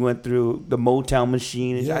 years. He went through the Motown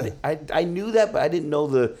machine. And Yeah. I knew that, but I didn't know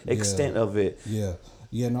the extent of it.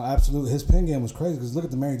 Yeah, no, absolutely. His pen game was crazy because look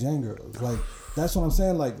at the Mary Jane girls. Like, that's what I'm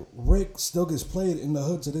saying. Like, Rick still gets played in the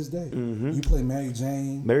hood to this day. You play Mary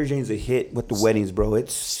Jane. Mary Jane's a hit with the weddings, bro.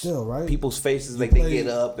 It's Still, right? People's faces, You like play- they get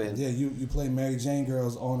up and Yeah, you play Mary Jane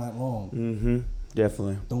girls all night long.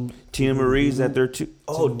 definitely. Don't- Tina Marie's at there too.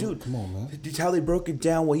 Oh, Tina- dude, come on, man. Did how they broke it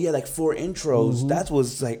down? Well, yeah, like 4 intros. That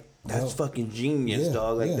was like that's Yep. fucking genius, Yeah,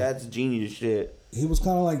 dog. Like yeah. that's genius shit. He was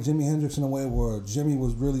kind of like Jimi Hendrix in a way where Jimmy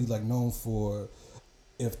was really like known for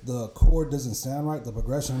if the chord doesn't sound right, the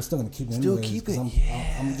progression, I'm still gonna keep it Still anyways. keep 'cause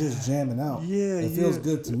it, I'm just jamming out. Yeah, it feels yeah.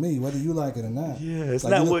 good to me, whether you like it or not. Yeah, it's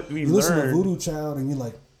Like, not you what we you listen to learned. Voodoo Child and you're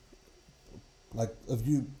like if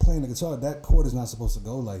you playing the guitar, that chord is not supposed to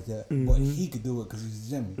go like that, but he could do it because he's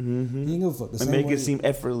Jimmy. He didn't give a fuck. The And same make way- it seem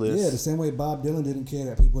effortless. Yeah, the same way Bob Dylan didn't care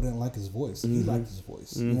that people didn't like his voice. He liked his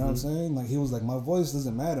voice. You know what I'm saying? Like he was like, my voice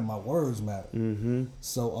doesn't matter, my words matter.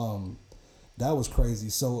 So that was crazy.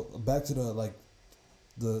 So back to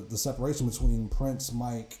the separation between Prince,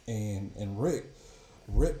 Mike, and Rick.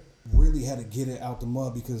 Rick really had to get it out the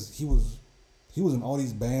mud because he was in all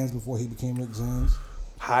these bands before he became Rick James.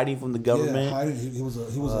 Hiding from the government. Yeah, hiding. He was a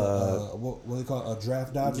what they call a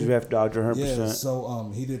draft dodger. Draft dodger, 100%. Yeah,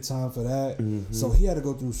 so he did time for that. So he had to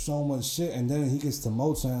go through so much shit, and then he gets to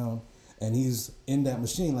Motown, and he's in that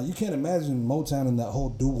machine. Like you can't imagine Motown and that whole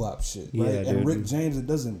doo-wop shit, right? Yeah, and dude. Rick James, it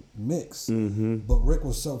doesn't mix. But Rick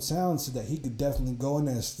was so talented that he could definitely go in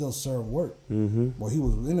there and still serve work. Where he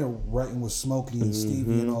was in there writing with Smokey and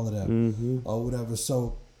Stevie and all of that, or whatever.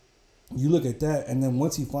 So you look at that, and then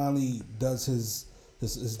once he finally does his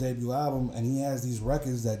debut album, and he has these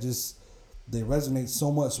records that just they resonate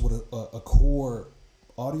so much with a core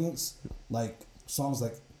audience, like songs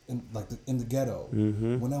like in the ghetto.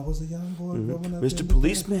 When I was a young boy growing up. Mr.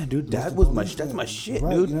 Policeman, dude, that's my shit,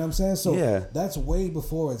 right, dude. You know what I'm saying? So Yeah. that's way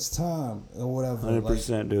before its time or whatever.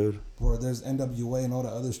 100%, dude. Where there's NWA and all the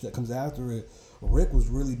other shit that comes after it. Rick was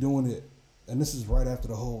really doing it, and this is right after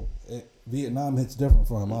the whole Vietnam hits different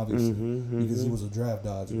for him, obviously, because he was a draft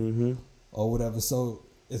dodger or whatever. So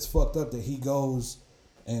it's fucked up that he goes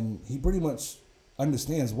and he pretty much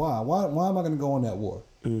understands why. Why am I going to go on that war?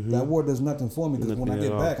 That war does nothing for me because when I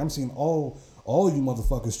get back, I'm seeing all you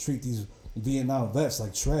motherfuckers treat these Vietnam vets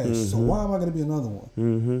like trash. So why am I going to be another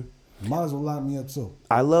one? Might as well lock me up too.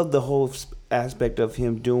 I love the whole aspect of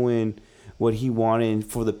him doing what he wanted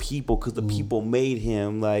for the people because the people made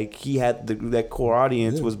him. Like, he had that core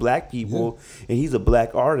audience was black people, and he's a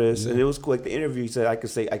black artist. And it was cool. Like, the interview, he said, I could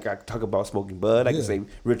talk about smoking bud. I could say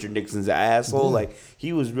Richard Nixon's an asshole. Like,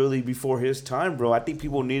 he was really before his time, bro. I think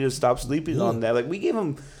people need to stop sleeping on that. Like, we gave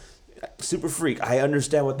him Super Freak. I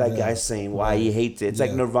understand what that guy's saying, why he hates it. It's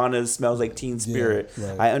like Nirvana Smells Like Teen Spirit.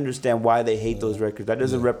 I understand why they hate those records. That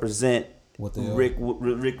doesn't represent what Rick really did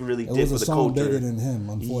for the culture. It was a song bigger than him,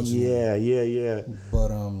 unfortunately. Yeah. But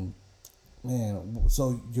man,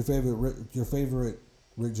 so your favorite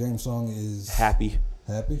Rick James song is Happy.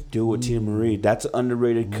 Do it with Tina Marie. That's an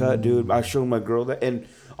underrated cut, dude. I showed my girl that, and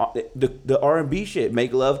the R&B shit.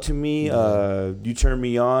 Make Love to Me. You Turn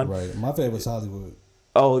Me On. Right. My favorite's Hollywood.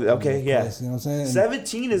 Oh, okay, yeah. You know what I'm saying?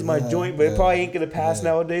 17 is my joint, but it probably ain't gonna pass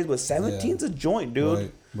nowadays. But 17's a joint,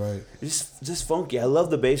 dude. Right. It's just funky. I love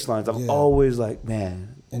the bass lines. I'm always like,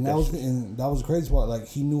 man. And that was the crazy part. Like,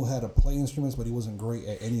 he knew how to play instruments, but he wasn't great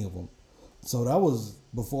at any of them. So that was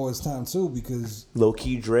before his time too, because low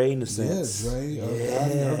key Dre in a sense. Yeah, Dre.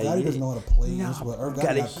 Irv Gotti doesn't know how to play instruments, but Irv Gotti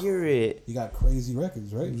gotta hear it. He got crazy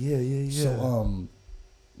records, right? Yeah. So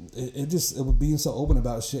it was being so open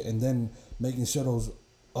about shit, and then making sure those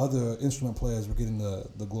other instrument players were getting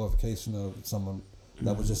the glorification of someone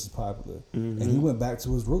that was just as popular. And he went back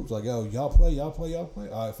to his roots, like, yo, y'all play. All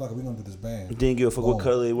right, fuck it, we gonna do this band. Didn't give a fuck what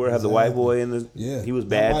color they were. Have the white boy in the. Yeah, he was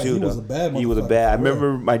bad too. He was a bad. He was a bad. I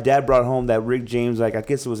remember my dad brought home that Rick James. Like, I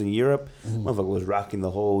guess it was in Europe. Motherfucker was rocking the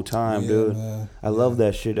whole time, dude. Man. I love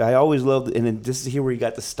that shit. I always loved it. And then just to hear where he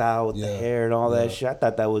got the style with the hair and all that shit. I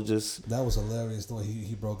thought that was just. That was hilarious the way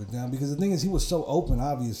he broke it down, because the thing is, he was so open.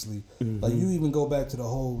 Obviously, like, you even go back to the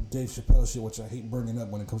whole Dave Chappelle shit, which I hate bringing up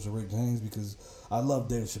when it comes to Rick James, because I love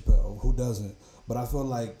Dave Chappelle. Who doesn't? But I feel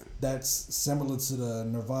like that's similar to the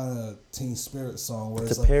Nirvana Teen Spirit song, where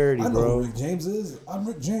it's a parody, I know bro. who Rick James is. I'm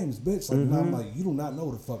Rick James, bitch. Like, and I'm like, you do not know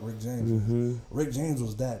who the fuck Rick James is. Rick James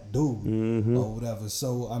was that dude or whatever.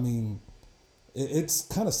 So I mean, it's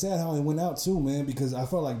kind of sad how he went out too, man, because I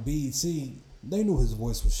felt like BET, they knew his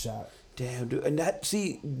voice was shot. Damn, dude. And that,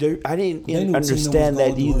 I didn't understand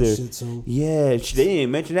that either. Yeah, they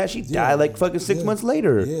didn't mention that. She died like fucking 6 months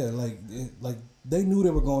later. Yeah, like they knew they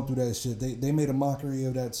were going through that shit. They made a mockery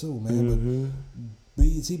of that too, man. But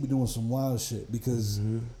BET be doing some wild shit because,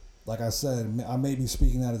 like I said, I may be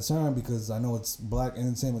speaking out of turn because I know it's black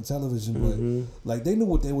entertainment television, but like, they knew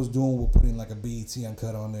what they was doing with putting like a BET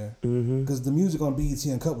Uncut on there, because the music on BET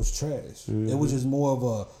Uncut was trash. It was just more of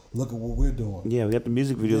a look at what we're doing. Yeah, we got the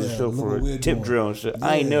music videos to show for Tip Drill and shit.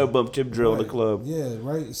 I ain't never bumped Tip Drill in the club. Yeah,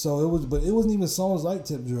 right. So it wasn't even songs like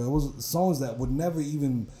Tip Drill. It was songs that would never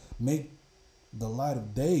even make the light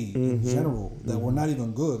of day in general, that were not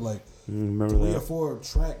even good. Like, 3 or 4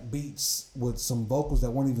 track beats with some vocals that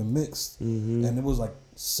weren't even mixed, and it was like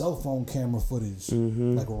cell phone camera footage,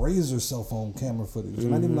 like Razor cell phone camera footage,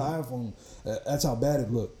 and not even the iPhone. That's how bad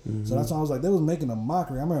it looked. So that's why I was like, they was making a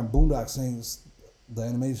mockery. I remember Boondock Saints, the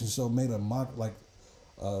animation show, made a mock, like,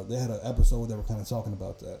 they had an episode where they were kind of talking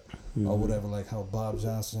about that or whatever, like how Bob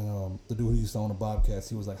Johnson, the dude who used to own the Bobcats,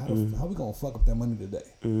 he was like, how we gonna fuck up that money today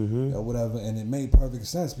or whatever, and it made perfect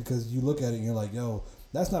sense, because you look at it and you're like, yo,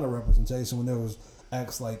 that's not a representation. When there was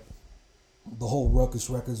acts like the whole Ruckus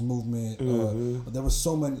Records movement, there was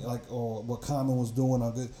so many, like, or what Common was doing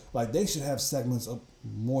on good, like, they should have segments of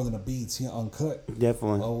more than a BET Uncut,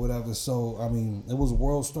 definitely, or whatever. So I mean, it was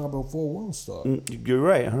World Star before World Star. You're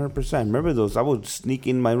right, 100%. Remember those? I would sneak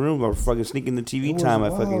in my room or fucking sneak in the TV time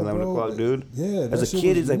at fucking 11 o'clock, dude. Yeah, as a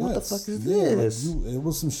kid, it's like, what the fuck is this? Like, it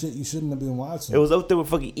was some shit you shouldn't have been watching. It was up there with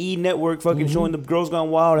fucking E Network, fucking showing the Girls Gone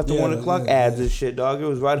Wild after 1 o'clock ads and shit, dog. It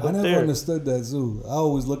was right up there. I never understood that too. I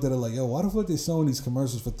always looked at it like, yo, why the fuck they showing these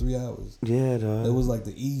commercials for 3 hours? Yeah, dog. It was like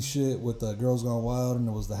the E shit with the Girls Gone Wild, and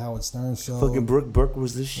it was the Howard Stern show. Fucking Brooke Burke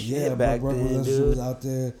was the shit. Yeah, back then, dude. Was out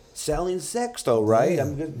there selling sex though, right? I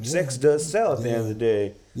mean, sex does sell at the end of the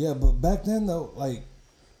day. Yeah, but back then though, like,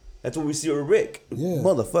 that's what we see with Rick. Yeah,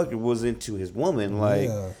 motherfucker was into his woman. Like,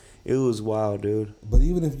 It was wild, dude. But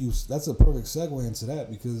even if you, that's a perfect segue into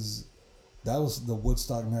that because that was the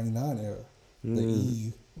Woodstock '99 era. The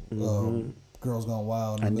E, Girls Gone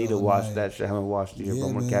Wild. I need to watch that shit. I haven't watched it yet, but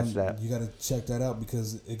I'm gonna catch that. You got to check that out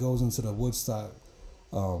because it goes into the Woodstock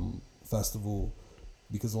festival.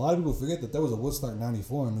 Because a lot of people forget that there was a Woodstock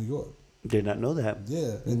 '94 in New York. Did not know that.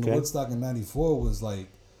 Yeah, and the Woodstock in '94 was like,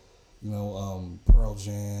 Pearl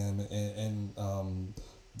Jam and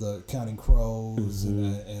the Counting Crows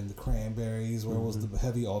and the Cranberries, where it was the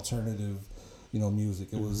heavy alternative,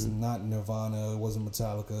 music. It was not Nirvana. It wasn't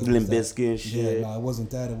Metallica. Limp Bizkit and shit. Yeah, no, it wasn't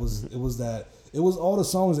that. It was all the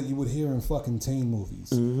songs that you would hear in fucking teen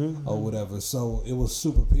movies or whatever. So it was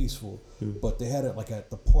super peaceful. But they had it like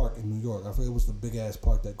at the park in New York. I forget it was the big ass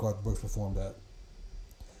park that Garth Brooks performed at.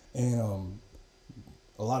 And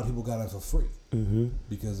a lot of people got in for free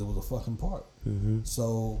because it was a fucking park.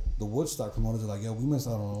 So the Woodstock promoters are like, yo, we missed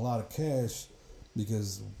out on a lot of cash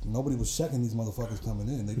because nobody was checking these motherfuckers coming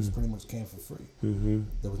in. They just pretty much came for free.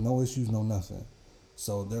 There was no issues, no nothing.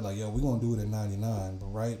 So they're like, yo, we're going to do it in '99. But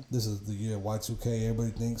right, this is the year Y2K.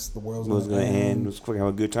 Everybody thinks the world's going to end. Let's quick have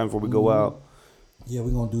a good time before we go out. Yeah,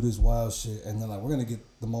 we're going to do this wild shit. And they're like, we're going to get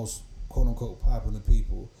the most quote-unquote popular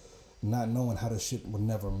people, not knowing how the shit would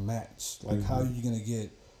never match. Like, how are you going to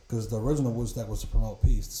get... Because the original Woodstock was to promote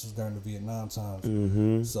peace. This was during the Vietnam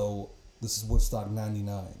times. So this is Woodstock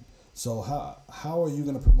 '99. So how are you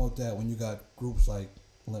going to promote that when you got groups like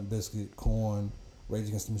Limp Bizkit, Korn, Rage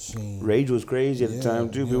Against the Machine? Rage was crazy at the time,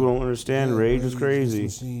 too. People don't understand. Rage was crazy.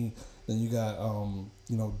 Then you got,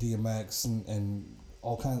 DMX and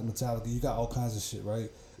all kinds of Metallica. You got all kinds of shit, right?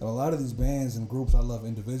 And a lot of these bands and groups I love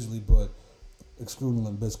individually, but excluding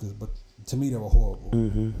Limp Bizkit, but to me they were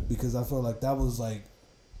horrible. Because I feel like that was like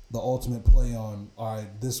the ultimate play on, all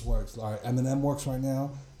right, this works. All right, Eminem works right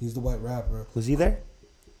now. He's the white rapper. Was he there?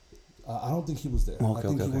 I don't think he was there. I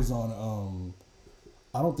think he was on.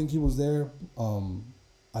 I don't think he was there.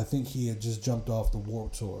 I think he had just jumped off the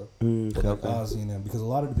Warped Tour with Ozzy and them, because a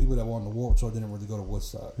lot of the people that were on the Warped Tour didn't really go to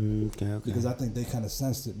Woodstock. Because I think they kind of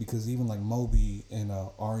sensed it, because even like Moby and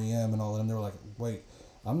REM and all of them, they were like, wait,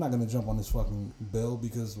 I'm not gonna jump on this fucking bill,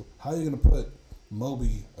 because how are you gonna put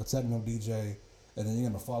Moby, a techno DJ, and then you're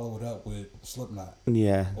gonna follow it up with Slipknot,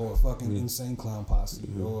 or a fucking Insane Clown Posse,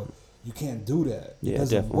 or you can't do that. It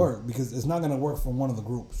doesn't work, because it's not gonna work for one of the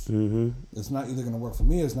groups. It's not either gonna work for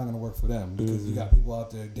me or it's not gonna work for them, because you got people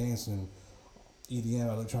out there dancing EDM,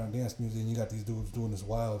 electronic dance music, and you got these dudes doing this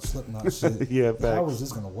wild Slipknot shit. How is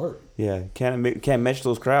this gonna work? Can't match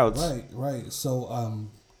those crowds. Right. So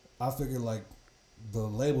I figured like the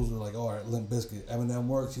labels were like, all right, Limp Bizkit, Eminem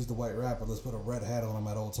works, he's the white rapper, let's put a red hat on him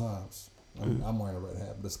at all times. I'm wearing a red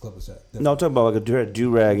hat, but it's a Clippers hat. Different. No, I'm talking about like a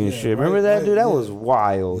do-rag and shit. Remember that, dude? That was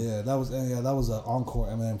wild. Yeah, that was an Encore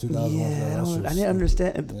Eminem 2001. Yeah, I didn't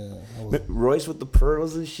understand. Royce with the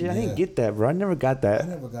pearls and shit. I didn't get that, bro. I never got that. I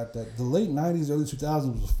never got that. The late 90s, early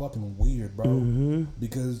 2000s was fucking weird, bro.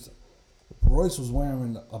 Because Royce was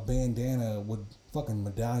wearing a bandana with fucking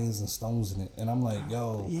medallions and stones in it, and I'm like,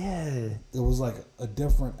 yo, it was like a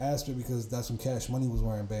different aspect, because that's when Cash Money was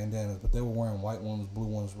wearing bandanas, but they were wearing white ones, blue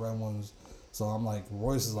ones, red ones. So I'm like,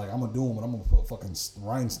 Royce is like, I'm gonna do them, but I'm gonna put fucking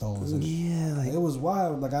rhinestones in it. It was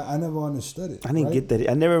wild. Like I never understood it. I didn't get that.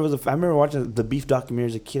 I remember watching the Beef documentary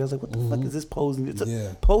as a kid. I was like, what the fuck is this posing? It's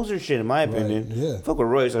a poser shit, in my opinion. Fuck with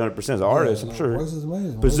Royce 100% as an artist, I'm sure. Royce is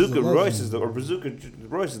amazing. Bazooka Royce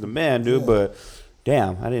is the man, dude. But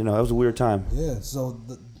damn, I didn't know. That was a weird time. Yeah. So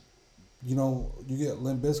you get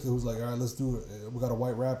Limp Bizkit, who's like, all right, let's do it. We got a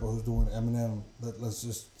white rapper who's doing Eminem. Let's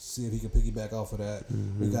just see if he can piggyback off of that.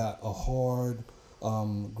 We got a hard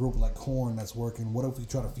group like Korn that's working. What if we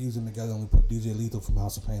try to fuse them together and we put DJ Lethal from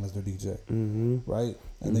House of Pain as their DJ? Right?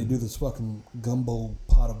 And they do this fucking gumbo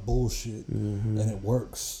pot of bullshit, and it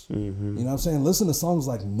works. You know what I'm saying? Listen to songs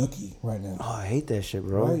like Nookie right now. Oh, I hate that shit,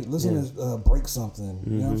 bro. Right? Listen to Break Something.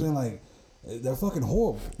 You know what I'm saying? Like, they're fucking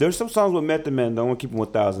horrible. There's some songs with Method Man. Don't want to keep them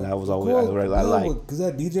 1,000. That was always I like, because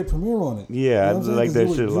that DJ Premier on it. Yeah, you know I like that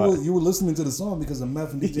shit a lot. You were listening to the song because of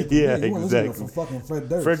Meth and DJ Premier. You weren't listening for fucking Fred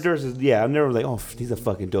Durst. Fred Durst is I'm never like, oh, he's a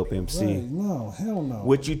fucking dope MC. Right. No, hell no.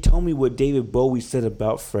 What you told me what David Bowie said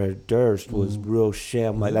about Fred Durst was real shit.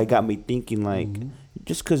 I'm like, that got me thinking like,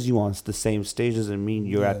 just because you on the same stage doesn't mean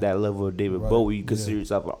you're at that level of David Bowie. You consider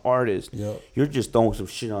yourself an artist. You're just throwing some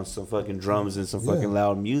shit on some fucking drums and some fucking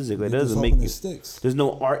loud music. Like, that doesn't make you. There's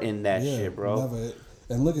no art in that shit, bro. Never.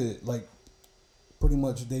 And look at it, like, pretty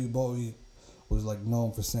much David Bowie was like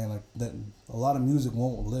known for saying like that a lot of music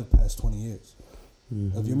won't live past 20 years.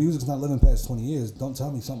 If your music's not living past 20 years, don't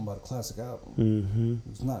tell me something about a classic album.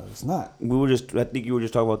 It's not. It's not. I think you were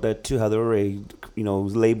just talking about that too. How they were already,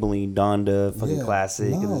 labeling Donda fucking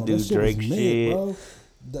classic and this dude Drake shit. Bro.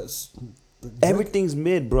 That's Everything's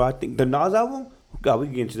mid, bro. I think the Nas album. God, we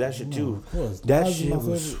can get into that shit too. Of course, That Nas is shit my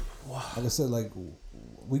was. favorite. Like I said, like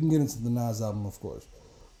we can get into the Nas album, of course,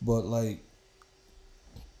 but like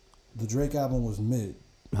the Drake album was mid.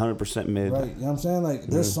 100% mid. Right, you know what I'm saying? Like,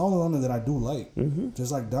 there's songs on there that I do like.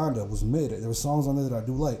 Just like Donda was mid. There were songs on there that I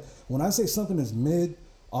do like. When I say something is mid,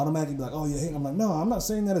 automatically be like, oh, you hate it. I'm like, no, I'm not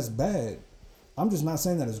saying that it's bad. I'm just not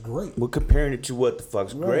saying that it's great. We're comparing it to what the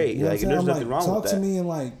fuck's great. You know Like, what I'm there's saying? nothing I'm wrong like, with that. talk to me in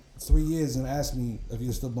like 3 years and ask me if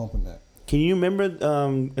you're still bumping that. Can you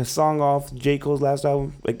remember a song off J. Cole's last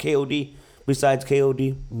album, like KOD? Besides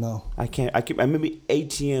KOD, No. I can't. I remember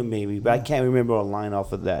ATM maybe, but I can't remember a line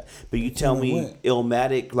off of that. But you tell me went.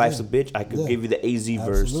 Illmatic, Life's a Bitch, I could give you the AZ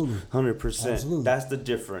verse, Absolutely. 100%. Absolutely. That's the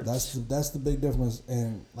difference. That's the big difference.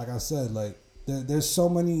 And like I said, like there's so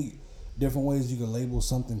many different ways you can label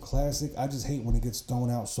something classic. I just hate when it gets thrown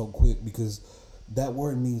out so quick because that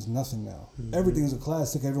word means nothing now. Everything's a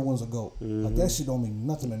classic. Everyone's a GOAT. Like that shit don't mean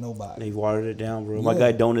nothing to nobody. They watered it down, bro. Yeah. My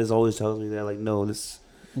guy Donuts always tells me that, like, no, this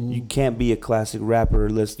you can't be a classic rapper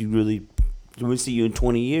unless you really. We see you in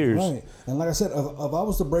 20 years. Right. And like I said, if I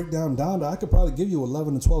was to break down Donda, I could probably give you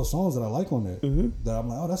 11 to 12 songs that I like on there. That I'm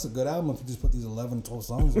like, oh, that's a good album if you just put these 11 to 12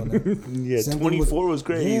 songs on there. Yeah, Same thing 24 was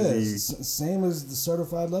crazy. Yeah, same as the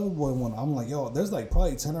Certified Lover Boy one. I'm like, yo, there's like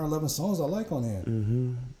probably 10 or 11 songs I like on here.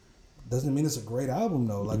 Doesn't mean it's a great album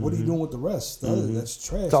though. Like, what are you doing with the rest? That's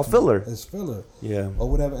trash. It's all filler. It's filler. Yeah. Or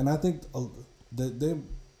whatever. And I think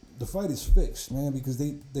the fight is fixed, man, because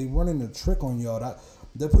they running a trick on y'all.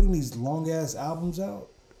 They're putting these long ass albums out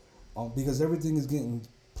because everything is getting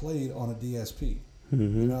played on a DSP. You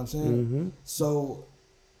know what I'm saying? So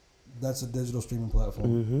that's a digital streaming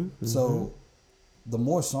platform. So the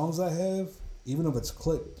more songs I have, even if it's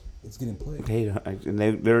clipped, it's getting played. And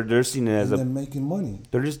they're seeing it as and they're making money.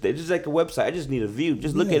 They're just like a website. I just need a view.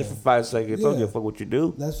 Just look at it for 5 seconds. Don't give a fuck what you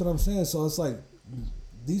do. That's what I'm saying. So it's like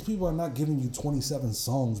these people are not giving you 27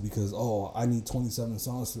 songs because I need 27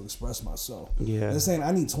 songs to express myself. Yeah. They're saying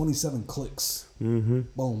I need 27 clicks. Boom,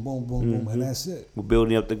 boom, boom, boom, and that's it. We're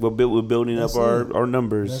building up our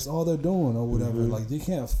numbers. That's all they're doing or whatever. Like they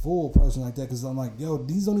can't fool a person like that because I'm like, yo,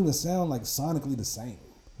 these don't even sound like sonically the same.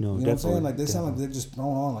 No, you know what I'm saying? Like they sound like they're just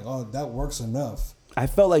thrown on. Like, oh, that works enough. I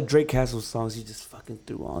felt like Drake Castle's songs he just fucking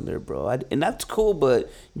threw on there, bro. And that's cool, but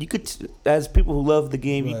you could, as people who love the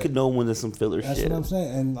game, you could know when there's some filler That's shit. what I'm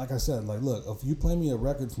saying. And like I said, like, look, if you play me a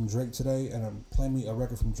record from Drake today and play me a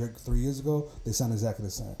record from Drake 3 years ago, they sound exactly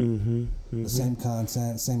the same. The same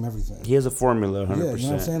content, same everything. He has a formula, 100%. Yeah, you know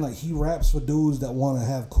what I'm saying? Like, he raps for dudes that want to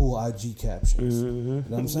have cool IG captions. You know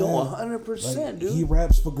what I'm saying? No, 100%, like, dude. He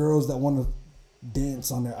raps for girls that want to dance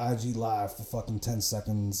on their IG live for fucking 10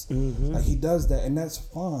 seconds. Like, he does that, and that's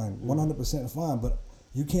fine. 100% fine. But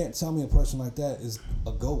you can't tell me a person like that is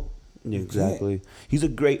a GOAT. Exactly. He's a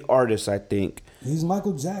great artist, I think. He's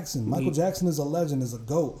Michael Jackson. Michael Jackson is a legend, is a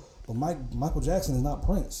GOAT. But Michael Jackson is not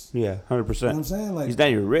Prince. Yeah, 100%. You know what I'm saying? Like, he's not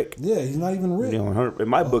even Rick. Yeah, he's not even Rick. In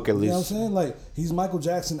my book, at least. You know what I'm saying? Like, he's Michael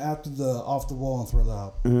Jackson after the Off the Wall and Thriller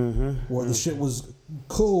album. Where the shit was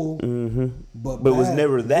cool, but it was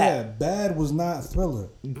never that. Yeah, bad was not Thriller.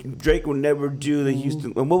 Drake would never do the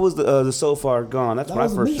Houston. And what was the So Far Gone? That's That my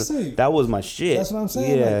was a first. mixtape. That was my shit. That's what I'm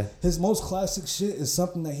saying. Yeah. Like, his most classic shit is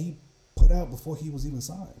something that he put out before he was even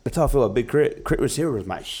signed. That's how I feel about Big Crit. Crit was here was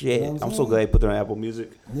my shit. You know what I'm I'm so saying? glad they put that on Apple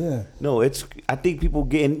Music. Yeah. No, I think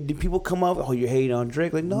people come up, oh, you're hating on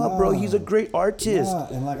Drake. Like, no, bro, he's a great artist. Nah,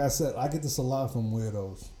 and like I said, I get this a lot from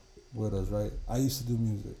weirdos, right? I used to do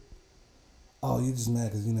music. Oh, you're just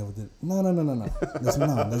mad because you never did. No. That's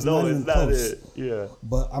not. That's No, not it's even not close. it. Yeah.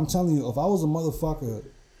 But I'm telling you, if I was a motherfucker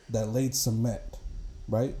that laid cement,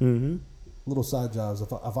 right? Little side jobs.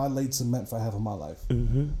 If I laid cement for half of my life,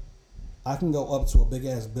 I can go up to a big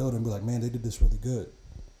ass building and be like, man, they did this really good.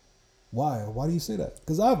 Why? Why do you say that?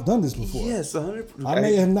 Because I've done this before. Yes, 100%. I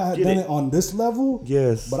may have not done it on this level.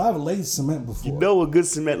 Yes. But I've laid cement before. You know what good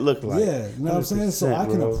cement look like. Yeah, you know what I'm saying? So I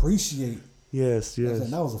can bro. appreciate. Yes.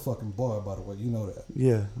 That was a fucking bar, by the way. You know that.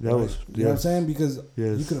 Yeah, that Right? was. You know what I'm saying? Because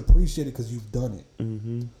you can appreciate it because you've done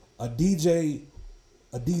it. A DJ,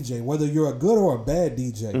 whether you're a good or a bad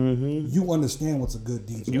DJ, you understand what's a good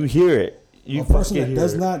DJ. You hear it. You a person that fucking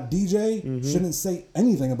does hear it. not DJ shouldn't say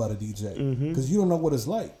anything about a DJ because you don't know what it's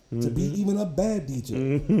like to be even a bad DJ.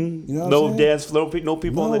 You know what No I'm saying? dance floor, no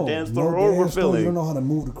people on the dance floor, or we're dance floor. feeling. You don't know how to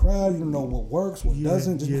move the crowd. You don't know what works, what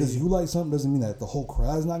doesn't. Just yeah, because yeah. you like something doesn't mean that the whole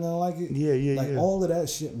crowd's not gonna like it. Yeah, Like yeah. all of that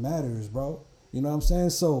shit matters, bro. You know what I'm saying?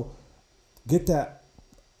 So get that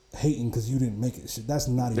hating because you didn't make it. Shit, that's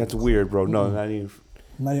not even. That's weird, bro. No, not even.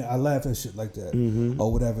 I laugh at shit like that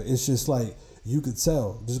or whatever. It's just like you could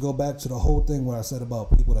tell. Just go back to the whole thing where I said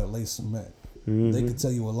about people that lay cement. They could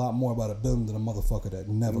tell you a lot more about a building than a motherfucker that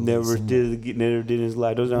never did in his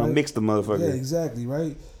life. Those are mixed the motherfucker. Yeah, exactly,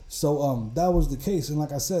 right? So that was the case, and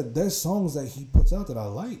like I said, there's songs that he puts out that I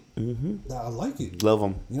like. That I like it. Love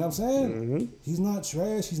him. You know what I'm saying? He's not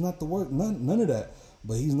trash. He's not the worst. None of that.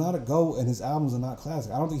 But he's not a GOAT, and his albums are not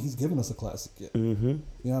classic. I don't think he's given us a classic yet. You know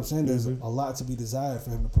what I'm saying? There's a lot to be desired for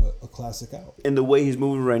him to put a classic out. And the way he's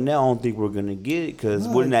moving right now, I don't think we're gonna get it because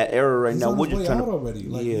we're in that era right now. We're just trying to already.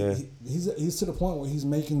 Like, he's to the point where he's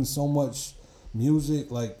making so much music.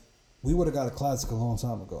 Like we would have got a classic a long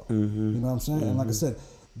time ago. You know what I'm saying? And like I said,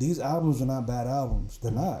 these albums are not bad albums.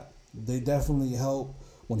 They're not. They definitely help.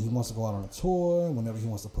 When he wants to go out on a tour, whenever he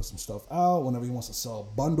wants to put some stuff out, whenever he wants to sell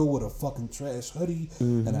a bundle with a fucking trash hoodie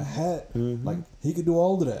and a hat, like he could do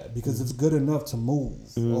all of that because it's good enough to move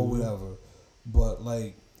or whatever. But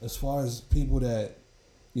like as far as people that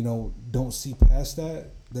don't see past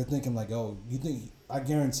that, they're thinking like, oh, you think? I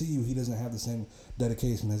guarantee you, he doesn't have the same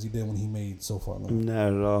dedication as he did when he made So Far Gone.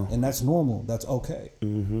 Not at all. And that's normal. That's okay.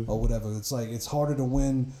 Or whatever. It's like it's harder to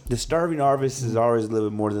win. The starving artist is always a little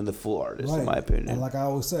bit more than the full artist, in my opinion. And like I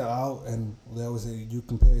always say, and they always say you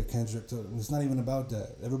compare Kendrick to. It's not even about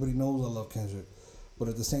that. Everybody knows I love Kendrick, but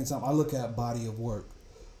at the same time, I look at body of work.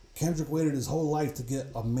 Kendrick waited his whole life to get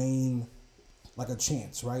a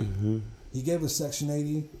chance, right? He gave us Section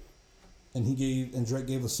 80. And Drake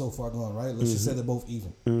gave us So Far Gone, right? Let's just say they're both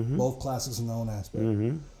even. Both classics in their own aspect.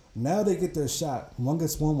 Now they get their shot. One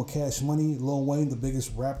gets one with Cash Money, Lil Wayne, the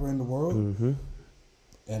biggest rapper in the world.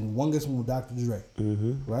 And one gets one with Dr. Dre,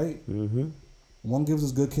 right? One gives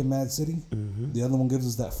us Good Kid, Mad City. The other one gives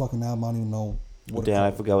us that fucking album. I don't even know what Damn,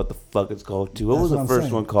 I forgot what the fuck it's called too. What was the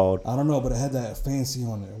first one called? I don't know, but it had that Fancy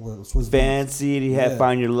on it. Fancy, he had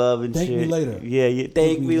Find Your Love and Thank shit. Me Later. Yeah,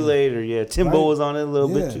 Thank Me Later. Yeah, Timbo was on it a little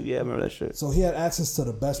bit too. Yeah, I remember that shit. So he had access to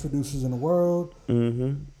the best producers in the world.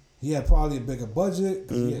 He had probably a bigger budget.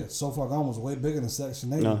 Cause So Far Gone was way bigger than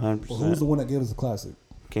Section 80. 100%. But who's the one that gave us the classic?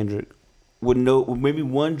 Kendrick. With maybe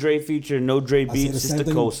one Dre feature, no Dre beats, just a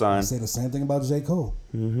co-sign. I say the same thing about J. Cole.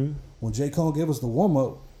 When J. Cole gave us the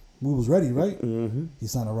warm-up, we was ready, right? He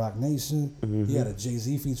signed a Rock Nation. He had a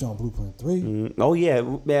Jay-Z feature on Blueprint 3. Oh, yeah.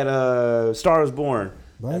 That Star Is Born.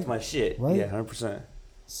 Right? That's my shit. Right? Yeah, 100%.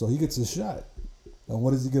 So he gets his shot. And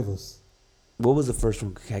what does he give us? What was the first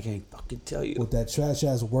one? I can't fucking tell you. With that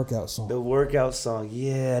trash-ass workout song. The workout song.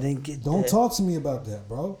 Yeah, I didn't get Don't that. talk to me about that,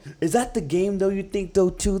 bro. Is that the game, though, you think,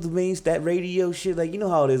 though, too? The main, that radio shit? Like, you know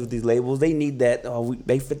how it is with these labels. They need that.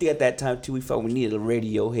 They at that time, too, we felt we needed a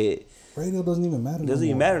radio hit. Radio doesn't even matter no more. Doesn't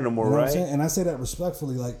even matter no more, you know right? What I'm saying? And I say that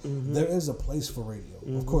respectfully. Like, there is a place for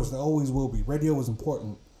radio. Of course, there always will be. Radio is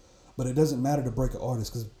important. But it doesn't matter to break an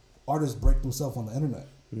artist because artists break themselves on the internet.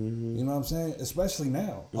 You know what I'm saying? Especially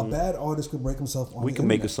now. A bad artist could break himself on the internet. We can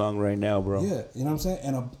make a song right now, bro. Yeah, you know what I'm saying?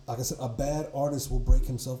 And like I said, a bad artist will break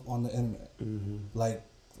himself on the internet. Like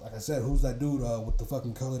I said, who's that dude with the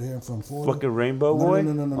fucking colored hair from Florida? Fucking Rainbow Boy?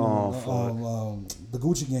 No. The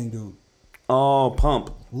Gucci Gang dude. Oh,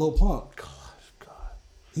 Pump. Lil Pump. God.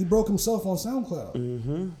 He broke himself on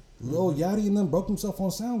SoundCloud. Lil Yachty and them broke himself on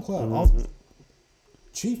SoundCloud.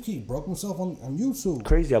 Chief Keef broke himself on YouTube.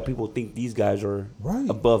 Crazy how people think these guys are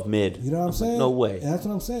above mid. You know what I'm saying? Like, no way. And that's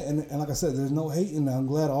what I'm saying. And like I said, there's no hating. I'm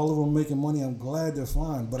glad all of them are making money. I'm glad they're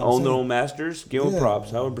fine. But own their own masters. Give them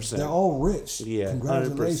props. 100%. They're all rich. Yeah,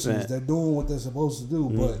 congratulations. 100%. They're doing what they're supposed to do.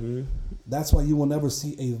 But that's why you will never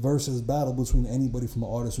see a versus battle between anybody from an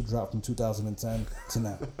artist who dropped from 2010 to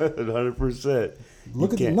now. 100%.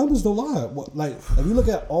 Look at the numbers, don't lie. Like, if you look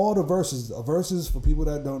at all the verses, a versus, for people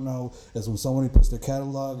that don't know, is when somebody puts their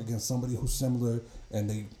catalog against somebody who's similar and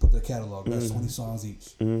they put their catalog. That's 20 songs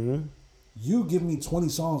each. You give me 20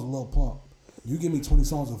 songs of Lil Pump. You give me 20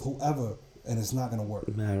 songs of whoever, and it's not going to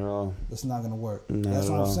work. Not at all. It's not going to work. Not That's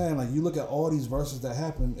at what I'm all. saying. Like, you look at all these verses that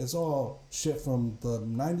happen, it's all shit from the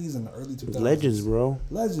 90s and the early 2000s. Legends, bro.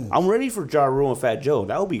 Legends. I'm ready for Ja Rule and Fat Joe.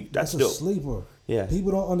 That's a dope. sleeper. Yeah.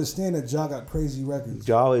 People don't understand that Ja got crazy records.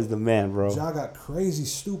 Ja is the man, bro. Ja got crazy,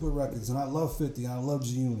 stupid records, and I love 50, and I love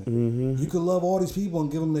G-Unit. You could love all these people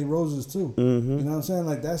and give them their roses, too. You know what I'm saying?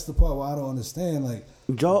 Like, that's the part where I don't understand. Like,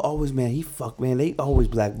 Ja always, man, they always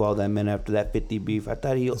blackballed that man after that 50 beef. I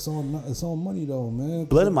thought it's all money, though, man.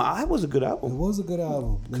 Blood in My Eye was a good It album. was a good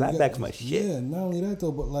album. Clapback's my shit. Yeah, not only that,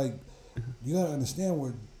 though, but, like, you got to understand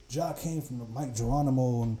where Ja came from, the Mike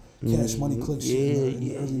Geronimo and Cash Money Click shit in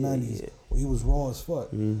the early 90s. Where he was raw as fuck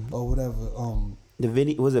or whatever. The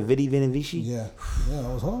Vinny was it Vidi Vini Vici? Yeah, that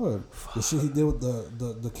was hard. The shit he did with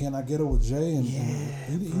the Can I Get Her with Jay, and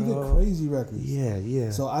he did crazy records.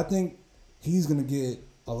 Yeah. So I think he's gonna get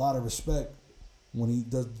a lot of respect when he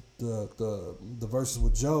does the verses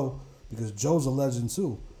with Joe, because Joe's a legend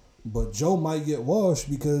too. But Joe might get washed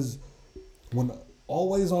because when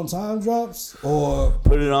Always on Time drops or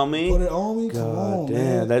Put It On Me. Come on, damn,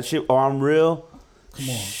 man. that shit. Oh, I'm Real. Come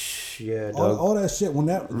on. Yeah, dog. All that shit, when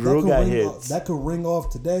that Real could got ring hits. off, that could ring off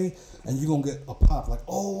today, and you're gonna get a pop like,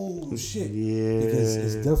 oh shit, Yeah. because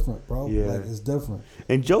it's different, bro. Yeah. Like it's different.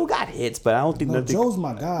 And Joe got hits, but I don't think No, nothing. Joe's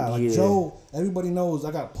my guy. Like Yeah. Joe, everybody knows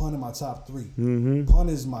I got Pun in my top 3. Mm-hmm. Pun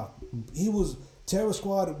is Terror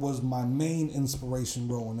Squad was my main inspiration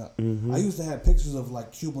growing up. Mm-hmm. I used to have pictures of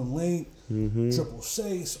like Cuban Link, Triple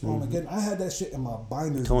Six, Armageddon. I had that shit in my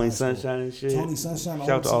binders. Tony in high school. Sunshine and shit. Tony Sunshine, Shout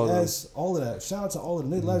out to all of them. OTS, all of that. Shout out to all of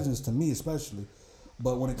them. They legends to me especially.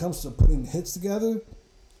 But when it comes to putting hits together,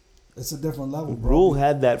 it's a different level, bro. Rule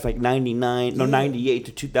had that for like 99, no, Yeah. 98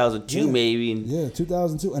 to 2002 Yeah. maybe. And Yeah,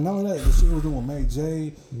 2002. And not only that, the shit he was doing with Mary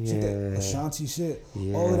J, shit, that Yeah. Ashanti shit, all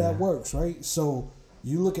Yeah. of that works, right? So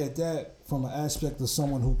you look at that from an aspect of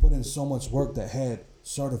someone who put in so much work that had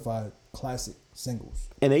certified classic singles.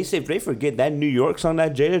 And they say if they forget that New York song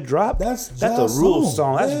that Jada dropped, That's a Rule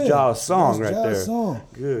song. That's Yeah, Jaw's song that's right Jaw's there. Song.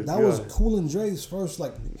 Good That was God. Cool and Dre's first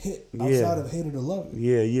like hit outside of Hated to Love It.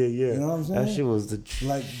 Yeah. You know what I'm saying? That shit was the.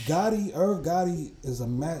 Like Gotti, Irv Gotti is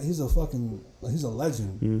he's a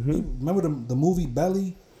legend. Remember the movie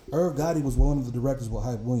Belly? Irv Gotti was one of the directors with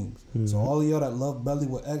Hype Williams. So all of y'all that love Belly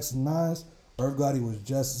with X and Nas, Irv Gotti was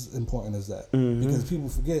just as important as that. Because people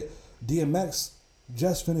forget DMX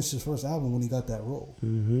just finished his first album when he got that role. You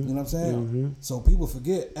know what I'm saying? So people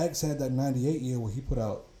forget X had that 98 year where he put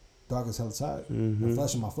out Darkest Hell Tide and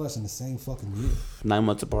Flesh of My Flesh in the same fucking year. 9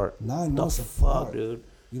 months apart. 9 The months fuck, apart. dude.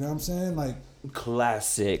 You know what I'm saying? Like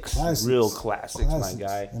Classics. Real classics, my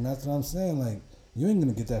guy. And that's what I'm saying. Like, you ain't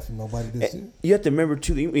gonna get that from nobody this year. You have to remember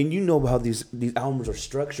too, and you know how these albums are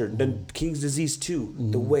structured. The King's Disease 2,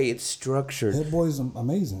 the way it's structured, Hit Boy's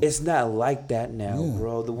amazing. it's not like that now, Yeah.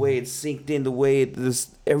 bro. The way it's synced in, the way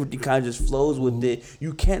everything kind of just flows with it.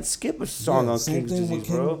 You can't skip a song on same King's thing Disease, with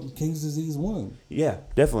bro. King's Disease 1. Yeah,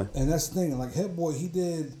 definitely. And that's the thing. Like, Hit Boy, he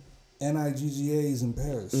did NIGGAs in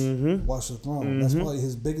Paris. Mm-hmm. Watch the Throne. That's probably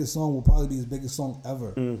his biggest song, will probably be his biggest song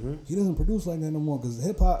ever. Mm-hmm. He doesn't produce like that no more because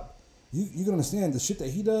hip hop, you can understand the shit that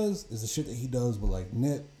he does is the shit that he does with like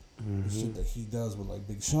Nip, the shit that he does with like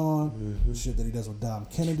Big Sean, the shit that he does with Dom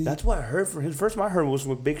Kennedy. That's what I heard from his first one. I heard was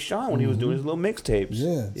with Big Sean when he was doing his little mixtapes.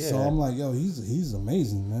 Yeah. So I'm like, yo, he's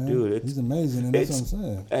amazing, man. Dude, he's amazing, and that's what I'm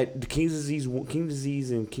saying. At the King's Disease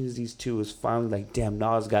and King's Disease 2 is finally like, damn,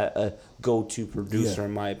 Nas got a go-to producer, Yeah.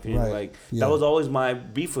 in my opinion. Right. Like, Yeah. that was always my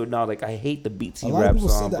beef with Nas. Like, I hate the beats A he lot of raps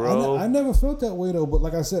people on, said that. bro. I never felt that way though, but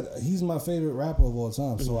like I said, he's my favorite rapper of all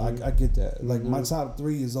time, so I get that. Like my top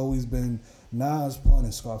 3 has always been Nas, Pun,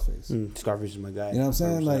 and Scarface. Scarface is my guy. You know what I'm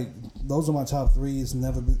saying? 100%. Like those are my top 3. It's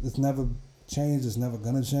never changed. It's never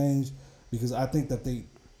gonna change because I think that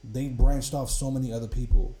they branched off so many other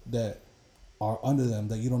people that are under them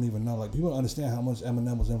that you don't even know. Like people don't understand how much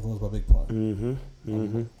Eminem was influenced by Big Pun.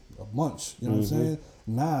 A bunch. You know what I'm saying?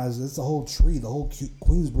 Nas, it's the whole tree. The whole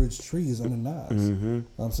Queensbridge tree is under Nas. You know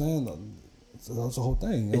what I'm saying? So that's the whole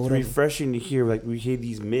thing. It's Whatever. refreshing to hear, like, we hear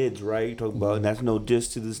these mids, right? You talk about, and that's no diss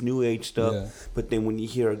to this new age stuff. Yeah. But then when you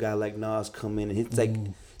hear a guy like Nas come in and it's like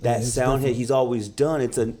Yeah, that it's sound hit different. he's always done,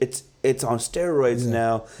 it's on steroids Yeah.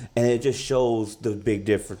 now, and it just shows the big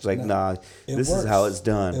difference. Like, nah, It this works. is how it's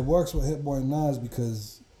done. It works with Hit Boy and Nas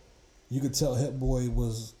because you could tell Hit Boy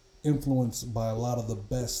was influenced by a lot of the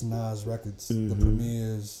best Nas records, the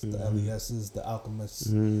Premiers, the LESs, the Alchemists,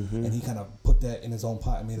 and he kind of put that in his own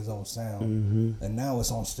pot and made his own sound. And now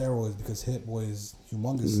it's on steroids because Hit Boy is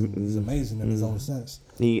humongous. He's amazing in his own sense.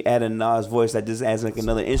 He add a Nas voice that just adds like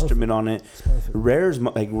another instrument on it. It's perfect. Rare's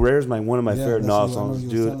one of my Yeah, favorite that's Nas what I know songs, you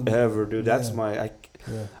was dude, telling me. ever, dude. That's Yeah. my.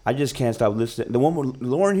 Yeah. I just can't stop listening. The one with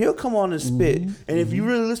Lauryn Hill come on and spit, and if you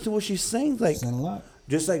really listen to what she sings, like. Saying a lot.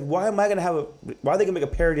 Just like, why am I gonna have why are they gonna make a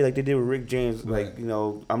parody like they did with Rick James? Right. Like, you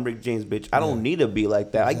know, I'm Rick James, bitch. I don't Yeah. need to be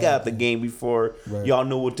like that. I got out the game before Right. y'all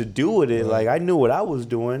knew what to do with it. Right. Like, I knew what I was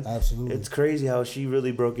doing. Absolutely. It's crazy how she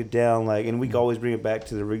really broke it down. Like, and we can always bring it back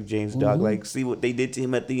to the Rick James dog. Like, see what they did to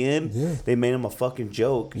him at the end? Yeah. They made him a fucking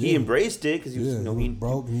joke. He Yeah. embraced it because he was, Yeah, you know, he he was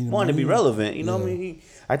broke, he needed wanted to be money. relevant. You know what I Yeah. mean?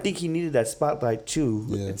 I think he needed that spotlight too.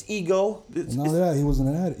 Yeah. It's ego. It's, Not only that, he was an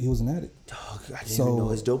addict. dog, I didn't So- even know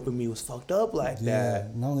his dopamine was fucked up like Yeah.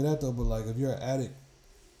 that. Not only that though, but like if you're an addict,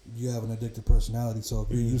 you have an addictive personality. So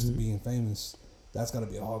if you're used to being famous, that's gotta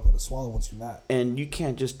be a hard pill to swallow once you're not. And you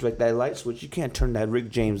can't just like that light switch. You can't turn that Rick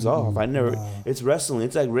James off. I never. Nah. It's wrestling.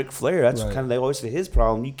 It's like Ric Flair. That's Right. kind of they always say his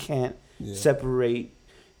problem. You can't separate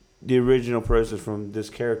the original person from this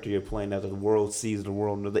character you're playing. That the world sees, the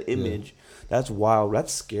world know the image. That's wild.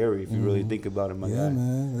 That's scary if you really think about it, my guy.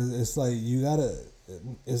 Man. It's like you gotta.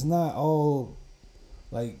 It's not all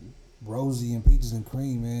like rosy and peaches and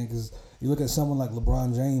cream, man. Because you look at someone like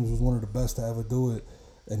LeBron James, who's one of the best to ever do it.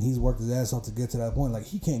 And he's worked his ass off to get to that point. Like,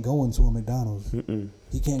 he can't go into a McDonald's.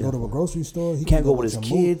 He can't go to a grocery store. He can't go with his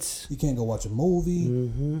kids. He can't go watch a movie.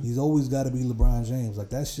 He's always got to be LeBron James. Like,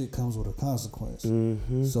 that shit comes with a consequence.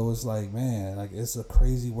 So it's like, man, like, it's a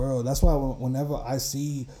crazy world. That's why whenever I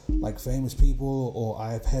see, like, famous people or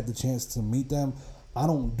I've had the chance to meet them, I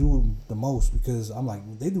don't do the most because I'm like,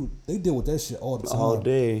 they deal with that shit all the time. All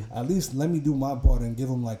day. At least let me do my part and give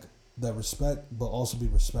them, like, that respect, but also be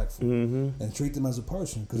respectful and treat them as a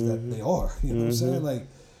person because they are. You know what I'm saying? Like,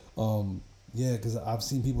 yeah, because I've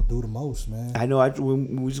seen people do the most, man. I know.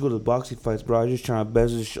 When we just go to the boxing fights, bro, I just trying to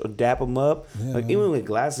best dap them up. Yeah, like man. even with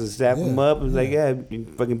glasses, dap them up. And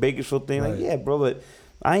like, fucking Bakersfield thing. Right. Like, yeah, bro, but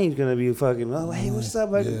I ain't gonna be fucking. Oh, hey, what's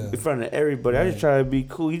up? Like, in front of everybody. I just try to be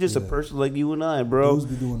cool. You just a person like you and I, bro. Dudes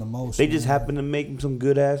be doing the most. They just happen to make some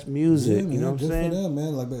good ass music. Man, you know what I'm good saying? For them,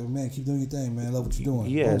 man. Like, man, keep doing your thing, man. Love what you're doing.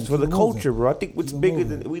 Yeah, Boom, it's for keep the it culture, moving. bro. I think what's Keep it bigger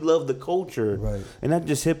moving. than we love the culture, Right. and not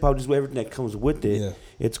just hip hop, just everything that comes with it. Yeah.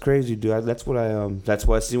 It's crazy, dude. That's what that's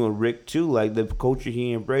what I see with Rick too. Like the culture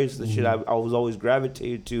he embraced, the shit I was always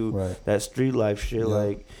gravitated to. Right. That street life shit. Yeah.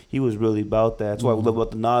 Like he was really about that. That's what I love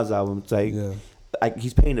about the Nas album. It's like. Yeah.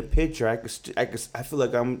 He's painting a picture. I feel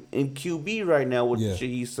like I'm in QB right now with the Yeah. shit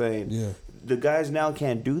he's saying. Yeah. The guys now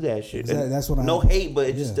can't do that shit. Exactly. That's what no hate, but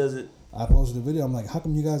it just doesn't. I posted a video. I'm like, how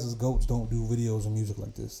come you guys as goats don't do videos and music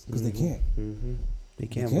like this? Because they can't. They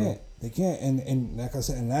can't. They can't. They can't. And like I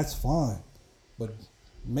said, and that's fine. But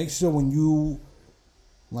make sure when you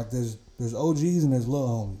like, there's OGs and there's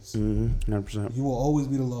little homies. 100%. You will always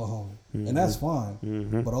be the little homie, and that's fine.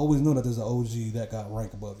 But always know that there's an OG that got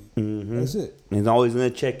rank above you. That's it. And it's always gonna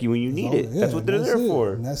check you when you need it. Yeah, That's what they're there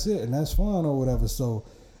for. And that's it. And that's fine or whatever. So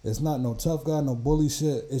it's not no tough guy, no bully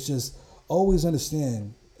shit. It's just always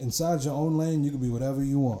understand. Inside your own lane, you can be whatever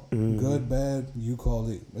you want. Good, bad, you call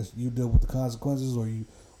it. You deal with the consequences,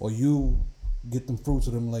 or you get them fruits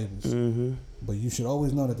of them labors. But you should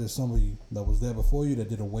always know that there's somebody that was there before you that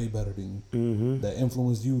did it way better than you. That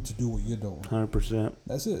influenced you to do what you're doing. 100%.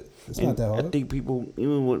 That's it. It's not that hard. I think people,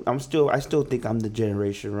 even when I still think I'm the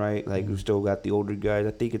generation, right? Like we still got the older guys.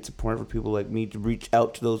 I think it's important for people like me to reach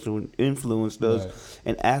out to those who influenced us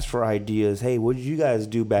and ask for ideas. Hey, what did you guys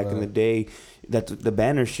do back in the day? That's the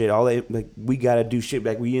banner shit. All they like, we gotta do shit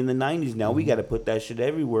like we in the '90s now. We gotta put that shit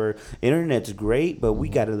everywhere. Internet's great, but we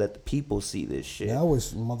gotta let the people see this shit. Yeah, I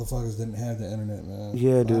wish motherfuckers didn't have the internet, man.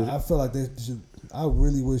 Yeah, dude. I feel like they should. I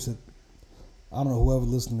really wish that. I don't know, whoever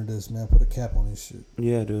listening to this, man, put a cap on this shit.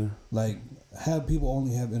 Yeah, dude. Like, have people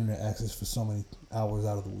only have internet access for so many hours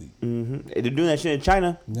out of the week. They're doing that shit in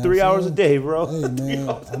China. You know 3 what I'm hours a saying? day, bro. Hey, man,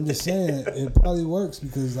 I'm just saying, it probably works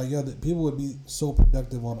because, like, yo, people would be so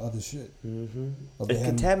productive on other shit. It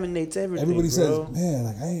contaminates everything. Everybody bro. says, man,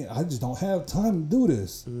 like, I just don't have time to do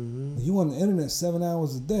this. You on the internet 7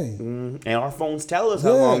 hours a day. And our phones tell us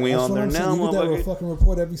how long we that's on what there I'm saying. now, You get that motherfucker. fucking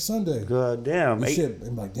report every Sunday. God damn. And shit,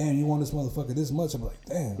 I'm like, damn, you want this motherfucker this much? I'm like,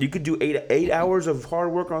 damn. You could do eight hours of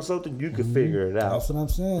hard work on something. You could figure it out. That's what I'm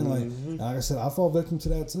saying. Like I said, I fall victim to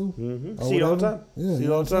that too. See it all the time. Yeah, See you it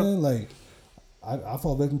know all what the I'm time. saying? Like, I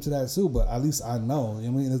fall victim to that too, but at least I know. I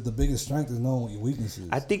mean, the biggest strength is knowing what your weakness is.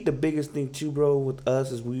 I think the biggest thing too, bro, with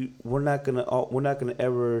us is we're not gonna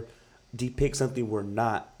ever depict something we're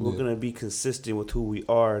not. We're gonna be consistent with who we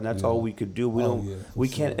are, and that's all we could do. We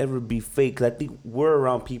can't ever be fake. 'Cause I think we're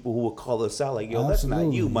around people who will call us out like, "Yo, that's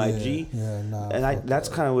not you, my G." Yeah, nah. And that's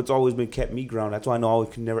kind of what's always been kept me grounded. That's why I know I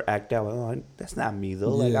can never act out. Like, oh, that's not me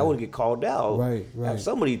though. Like I would get called out. Right. Have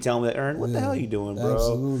somebody tell me that, Aaron, what the hell are you doing, bro?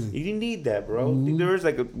 Absolutely. You didn't need that, bro. There is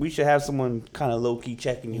we should have someone kind of low key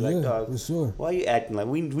checking you, like, dog, for sure. why are you acting like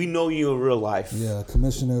we know you in real life? Yeah,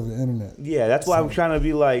 commissioner of the internet. Yeah, that's why I'm trying to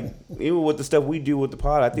be like, even with the stuff we do with the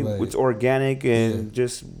pod, I think it's organic and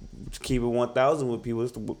just keep it 1,000 with people.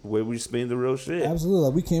 It's the way we spend the real shit. Absolutely.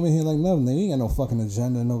 Like, we came in here like nothing. We ain't got no fucking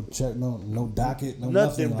agenda, no check, no docket, no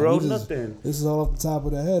nothing. Like, bro, we just, nothing. This is all off the top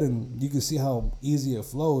of the head, and you can see how easy it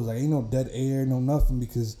flows. Like, ain't no dead air, no nothing,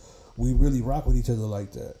 because we really rock with each other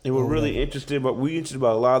like that. And we're really interested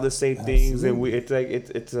about a lot of the same things, and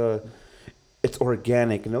it's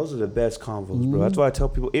organic, and those are the best convos, bro. That's why I tell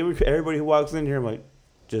people, everybody who walks in here, I'm like,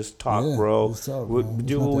 just talk, bro. Just talk,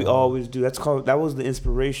 Do what we always do. That was the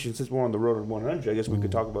inspiration. Since we're on the road to 100, I guess we could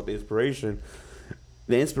talk about the inspiration.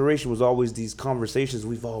 the inspiration was always these conversations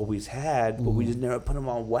we've always had, but we just never put them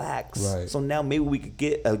on wax. Right. So now maybe we could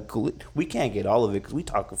get we can't get all of it because we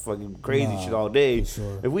talk fucking crazy shit all day. for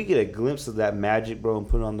sure. If we get a glimpse of that magic, bro, and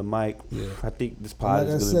put it on the mic, I think this pod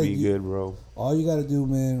Like I is gonna said, be good, bro. All you gotta do,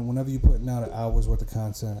 man, whenever you're putting out an hour's worth of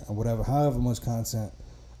content or whatever, however much content,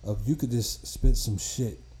 you could just spit some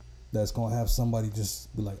shit that's gonna have somebody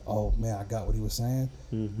just be like, oh man, I got what he was saying.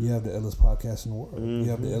 You have the illest podcast in the world. You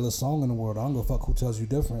have the illest song in the world. I don't give a fuck who tells you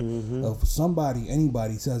different. If somebody,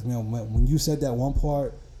 anybody tells me, oh, man, when you said that one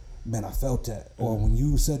part, man, I felt that. Or when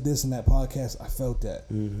you said this in that podcast, I felt that.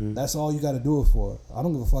 That's all you got to do it for. I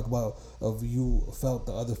don't give a fuck about if you felt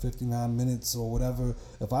the other 59 minutes or whatever.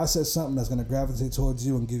 If I said something that's going to gravitate towards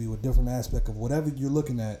you and give you a different aspect of whatever you're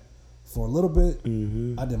looking at for a little bit,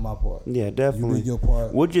 I did my part. Yeah, definitely. You did your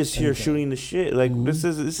part. We're just here shooting the shit. Like this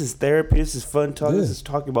is therapy. This is fun talk. This is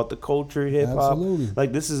talking about the culture, hip hop. Absolutely.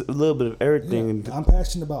 Like this is a little bit of everything. Yeah, I'm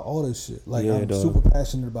passionate about all this shit. Like I'm super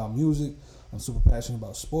passionate about music. I'm super passionate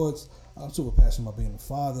about sports. I'm super passionate about being a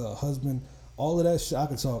father, a husband. All of that shit, I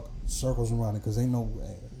could talk circles around it because ain't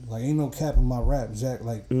no cap in my rap, Jack.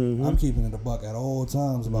 Like I'm keeping it a buck at all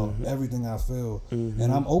times about everything I feel,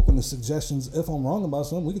 and I'm open to suggestions. If I'm wrong about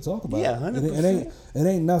something, we can talk about it. Yeah, 100%. It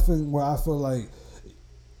ain't nothing where I feel like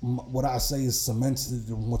what I say is cemented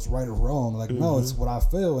to what's right or wrong. Like no, it's what I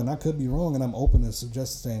feel, and I could be wrong, and I'm open to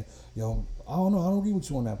suggestions saying, yo, I don't know, I don't agree with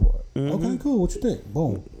you on that part. Okay, cool. What you think?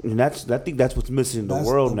 Boom. And I think that's what's missing in the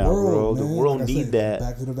world now, bro. Man. The world like need that.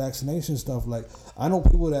 Back to the vaccination stuff. Like I know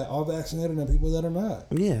people that are vaccinated and people that are not.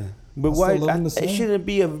 Yeah. But why? It shouldn't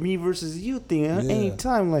be a me versus you thing at any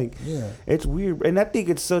time. Like, it's weird, and I think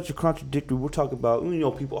it's such a contradictory. We're talking about,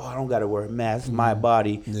 people. Oh, I don't gotta wear a mask. It's my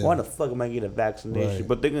body. Why the fuck am I getting a vaccination? Right.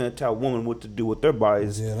 But they're gonna tell a woman what to do with their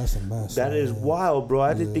bodies. Yeah, that's a mess. That is wild, bro.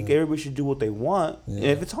 I just think everybody should do what they want. And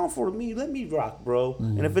if it's harmful to me, let me rock, bro.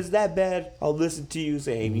 And if it's that bad, I'll listen to you.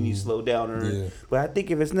 Say, hey, we need to slow down. But I think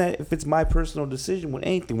if it's my personal decision with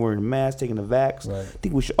anything, wearing a mask, taking a vax, I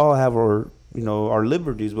think we should all have our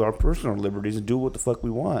liberties, but our personal liberties, and do what the fuck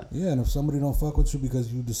we want. Yeah, and if somebody don't fuck with you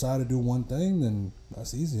because you decide to do one thing, then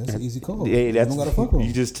that's easy. That's an easy call. Yeah, you don't gotta fuck with them.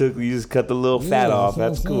 You just cut the little fat off.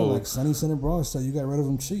 That's cool. Like Sonny Sin and Bronx said, you got rid of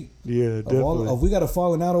them cheap. Yeah, definitely. If we got a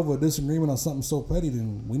falling out over a disagreement on something so petty,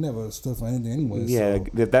 then we never stood for anything anyway. Yeah,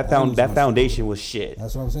 so that foundation was shit.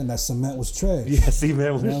 That's what I'm saying. That cement was trash. Yeah,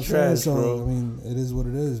 cement was trash, so, bro. I mean, it is what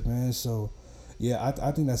it is, man. So, yeah,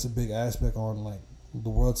 I think that's a big aspect on like the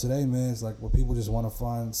world today, man. It's like where people just want to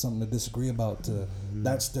find something to disagree about.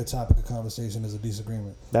 That's their topic of conversation, is a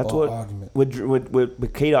disagreement. That's or what argument.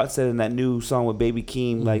 What K-Dot said in that new song with Baby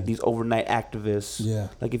Keem, like these overnight activists. Yeah.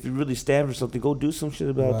 Like if you really stand for something, go do some shit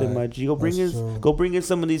about them, my G. Go bring in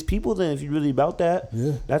some of these people then if you're really about that.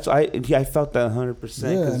 Yeah. I felt that 100%.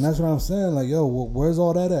 Yeah, and that's what I'm saying. Like, yo, where's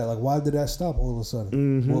all that at? Like, why did that stop all of a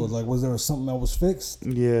sudden? Was there something that was fixed?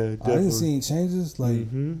 Yeah, definitely. I didn't see any changes. Like,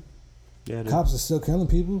 cops are still killing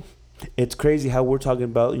people. It's crazy how we're talking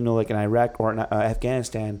about, like in Iraq or in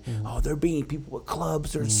Afghanistan. Oh, they're beating people with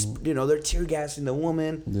clubs. They're they're tear gassing the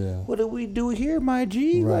woman. Yeah. What do we do here, my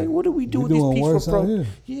G? Right. Like, what do we do with these peaceful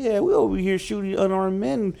Yeah, we over here shooting unarmed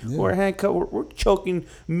men who are handcuffed. We're choking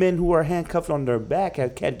men who are handcuffed on their back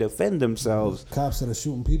and can't defend themselves. Cops that are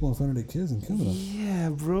shooting people in front of their kids and killing them. Yeah,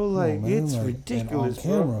 bro. Like, it's ridiculous,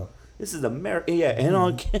 and on camera. bro. This is America, and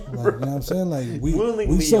on camera. Like, you know what I'm saying? Like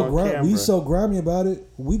we so grimy about it.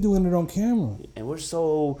 We doing it on camera, and we're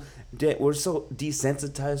so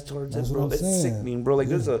desensitized towards it, bro. It's sickening, bro. Like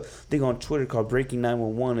there's a thing on Twitter called Breaking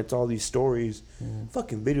 911. It's all these stories.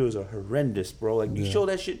 Fucking videos are horrendous, bro. Like you show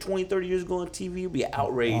that shit 20, 30 years ago on TV, you'd be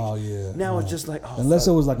outraged. Oh yeah. Now it's just like unless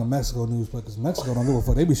it was like a Mexico news, because Mexico don't give a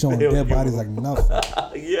fuck. They be showing dead bodies like nothing.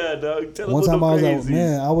 Yeah, dog. One time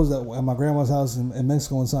I was at my grandma's house in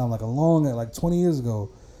Mexico one time, like 20 years ago,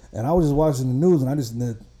 and I was just watching the news,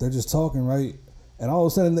 and they're just talking, right, and all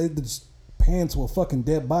of a sudden they just pan to a fucking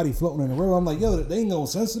dead body floating in the river. I'm like, yo, they ain't no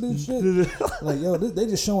sensitive shit. Like, yo, they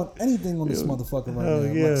just showing anything on this motherfucker right now.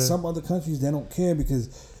 Yeah. Like some other countries, they don't care,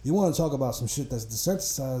 because you want to talk about some shit that's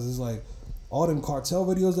desensitized. It's like all them cartel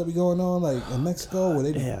videos that be going on, like in Mexico, where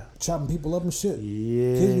they be chopping people up and shit.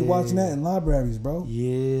 Yeah. Kids be watching that in libraries, bro.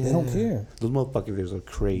 Yeah. They don't care. Those motherfucking videos are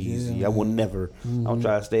crazy. Yeah, I will never. I'll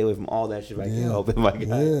try to stay away from all that shit if I can help it, my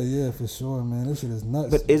guy. Yeah, for sure, man. This shit is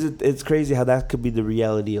nuts. But it's crazy how that could be the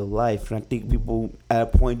reality of life. And I think people at a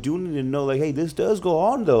point do need to know, like, hey, this does go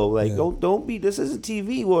on though. Like, don't be. This isn't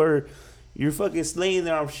TV where you're fucking slaying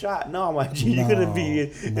there. I'm shot. No, my G, you're gonna be.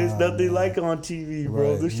 It's nothing like on TV,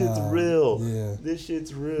 bro. This shit's real. Yeah, this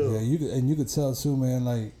shit's real. Yeah, you could tell too, man.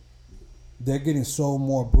 Like they're getting so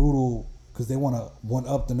more brutal because they want to one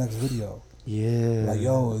up the next video. Yeah. Like,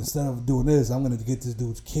 yo, instead of doing this, I'm gonna get this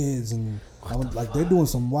dude's kids, and like they're doing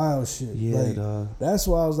some wild shit. Yeah, like, dog. that's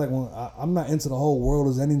why I was like, I'm not into the whole world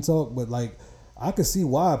is ending talk, but like, I could see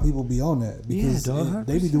why people be on that because dog,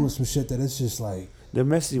 they be doing some shit that it's just like. They're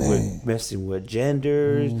messing with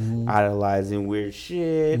genders, idolizing weird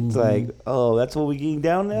shit. It's like, oh, that's what we getting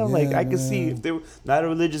down now. Yeah, like I can see if they were not a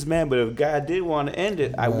religious man, but if God did want to end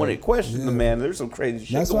it, I wouldn't question the man. There's some crazy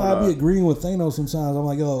shit. That's going why I be on. agreeing with Thanos sometimes. I'm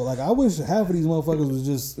like, yo, like I wish half of these motherfuckers was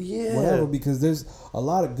just whatever, because there's a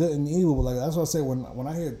lot of good and evil. But like that's what I say when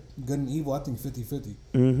I hear good and evil, I think 50-50.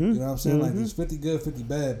 You know what I'm saying? Like there's 50 good, 50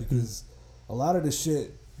 bad, because a lot of the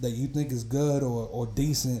shit that you think is good or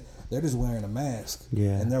decent, they're just wearing a mask.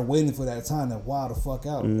 Yeah. And they're waiting for that time to wow the fuck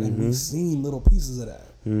out. And we've seen little pieces of that.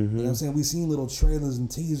 You know what I'm saying? We've seen little trailers and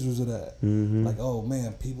teasers of that. Like, oh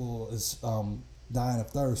man, people is dying of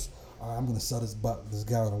thirst. All right, I'm gonna sell this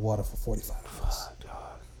gallon of water for $45.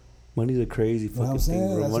 Money's a crazy You know what fucking I'm thing,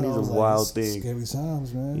 saying? bro. That's Money's what I a was like, wild it's thing. Scary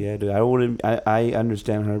times, man. Yeah, dude. I don't want to. I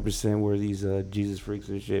understand 100% where these Jesus freaks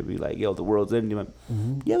and shit be like, yo, the world's ending. Like,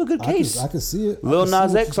 you have a good case. I could see it. Lil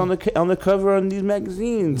Nas X on the cover on these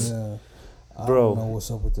magazines. Yeah. I Bro. don't know what's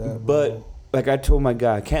up with that, But bro. like I told my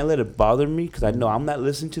guy, I can't let it bother me because I know I'm not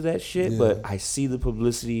listening to that shit. Yeah. But I see the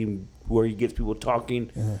publicity where he gets people talking.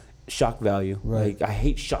 Shock value. Right. Like I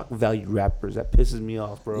hate shock value rappers. That pisses me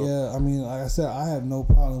off, bro. Yeah, I mean, like I said, I have no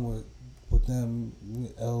problem with them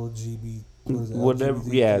LGBT. What is it? Whatever.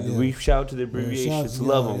 LGBT, Yeah, we shout to the abbreviations.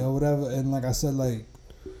 Love them. Yeah, whatever. And like I said, like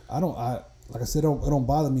like I said, it don't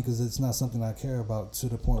bother me because it's not something I care about to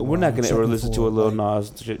the point. We're where not I'm gonna ever checking listen for to a it, Lil like,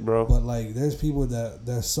 Nas shit, bro. But like, there's people that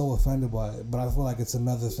they're so offended by it. But I feel like it's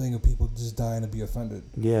another thing of people just dying to be offended.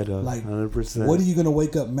 Yeah, dog. Like, 100%. what are you gonna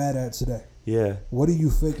wake up mad at today? Yeah. What are you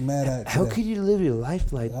fake mad at today? How could you live your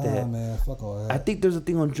life like Ah, that? man, fuck all that. I think there's a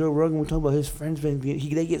thing on Joe Rogan. We're talking about his friends, man.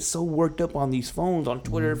 They get so worked up on these phones, on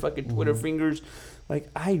Twitter, fucking Twitter fingers. Like,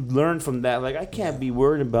 I learned from that. Like, I can't be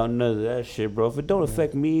worried about none of that shit, bro. If it don't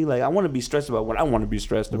affect me, like, I want to be stressed about what I want to be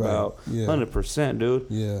stressed about. Yeah. 100%, dude.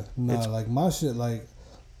 Yeah, nah, like my shit, like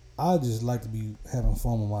I just like to be having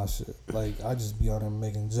fun with my shit. Like I just be out there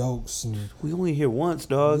making jokes and We only here once,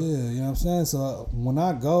 dog. yeah, you know what I'm saying. So when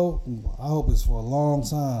I go, I hope it's for a long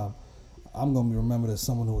time. I'm gonna be remembered as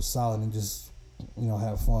someone who was solid and just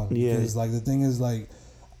have fun. Yeah. Because like the thing is like.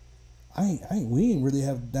 We ain't really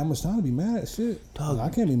have that much time to be mad at shit. Dog. I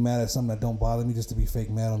can't be mad at something that don't bother me just to be fake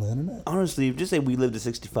mad on the internet. Honestly, just say we lived to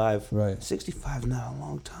 65. Right. 65 not a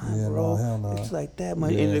long time, Yeah, bro. no, hell no. It's like that. In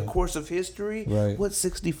the Yeah. course of history, Right. what's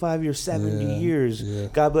 65 years, 70 Yeah, years? yeah.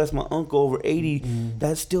 God bless my uncle over 80.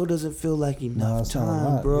 That still doesn't feel like enough it's not a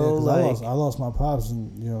time, lot. bro. Yeah, 'cause like, I lost my pops,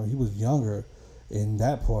 and he was younger. In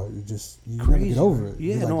that part, you never Crazy. get over it.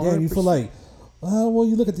 Yeah, You're like, no, damn, you feel 100%. like, well,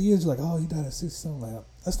 you look at the years, you're like, oh, he died at 60 something. Like,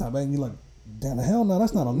 that's not bad. And you're like, damn, the hell no,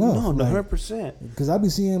 that's not enough. no, like, 100%. because I be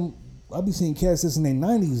seeing cats that's in their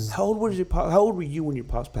 90s. How old was your pop? How old were you when your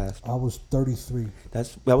pops passed? I was 33.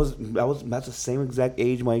 That's the same exact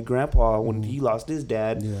age my grandpa when he lost his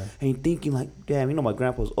dad. Yeah. And thinking like, damn, my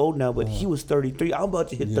grandpa's old now, but he was 33. I'm about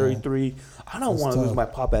to hit 33. I don't It's want to lose tough. my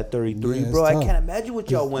pop at 33, Yeah, it's bro. I tough. can't imagine what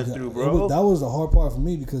y'all went through, bro. That was the hard part for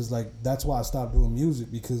me because like that's why I stopped doing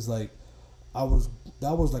music because like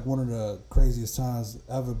that was like one of the craziest times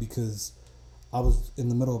ever because I was in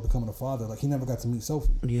the middle of becoming a father. Like he never got to meet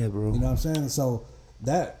Sophie. Yeah, bro. You know what I'm saying? So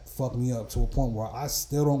that fucked me up to a point where I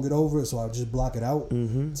still don't get over it. So I just block it out,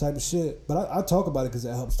 type of shit. But I talk about it because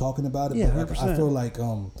it helps talking about it. Yeah, but like, 100%. I feel like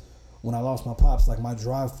when I lost my pops, like my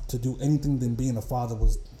drive to do anything than being a father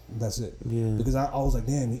that's it. Yeah. Because I was like,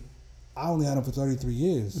 damn, I only had him for 33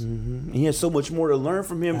 years. And he has so much more to learn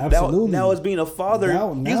from him. Absolutely. Now as being a father,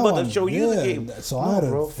 he's about to show you the game. So I had to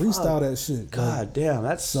bro, freestyle fuck. that shit. God damn,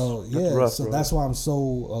 that's That's rough, so bro. that's why I'm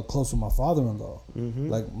so close with my father-in-law.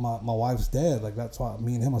 Like my wife's dad. Like that's why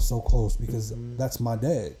me and him are so close because that's my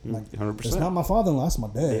dad. Like 100%. it's not my father-in-law. That's my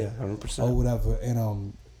dad. Yeah, 100%. Or whatever.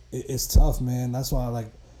 And it's tough, man. That's why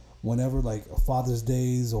like whenever like Father's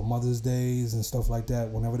Days or Mother's Days and stuff like that,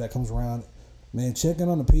 whenever that comes around. Man, checking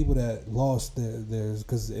on the people that lost theirs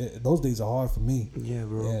because those days are hard for me. Yeah,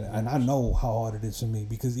 bro. And I know how hard it is for me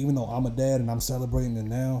because even though I'm a dad and I'm celebrating it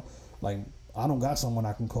now, like I don't got someone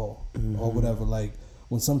I can call or whatever. Like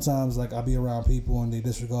when sometimes like I be around people and they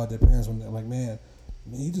disregard their parents when they're like, man,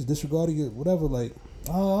 he just disregarded you, whatever. Like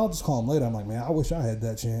I'll just call him later. I'm like, man, I wish I had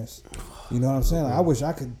that chance. You know what I'm saying? Like, I wish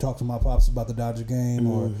I could talk to my pops about the Dodger game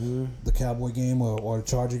or the Cowboy game or the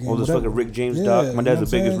Charger game. Or this whatever. fucking Rick James Yeah, doc. My you know dad's what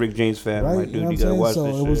the I'm biggest saying? Rick James fan. Right? Like, You dude, know you what I'm gotta watch saying?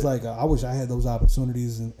 this So shit. it was like I wish I had those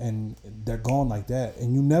opportunities and they're gone like that,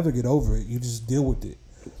 and you never get over it. You just deal with it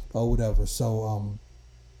or whatever. So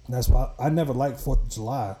that's why I never liked 4th of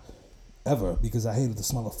July. ever because I hated the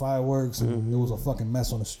smell of fireworks and it was a fucking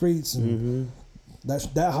mess on the streets and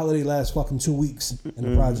that holiday lasts fucking 2 weeks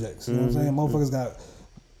in the projects. You know what I'm saying? Motherfuckers got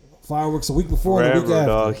fireworks a week before and a week Forever, after.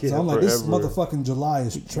 dog. So Yeah, I'm like, this forever. motherfucking July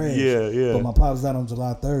is trash. Yeah. But my pops died on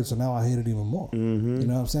July 3rd, so now I hate it even more. You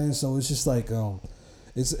know what I'm saying? So it's just like,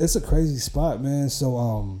 it's a crazy spot, man.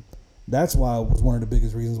 So that's why it was one of the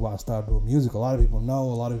biggest reasons why I started doing music. A lot of people know,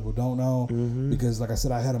 a lot of people don't know, because like I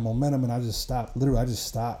said, I had a momentum and I just stopped. Literally, I just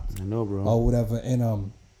stopped. I know, bro. Or whatever,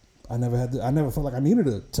 and I never felt like I needed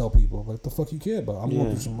to tell people like the fuck you care about. I'm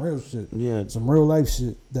going through some real shit, some real life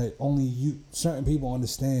shit that only certain people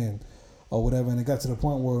understand, or whatever. And it got to the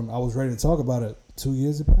point where I was ready to talk about it. 2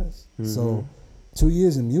 years had passed, so 2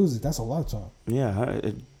 years in music, that's a lifetime.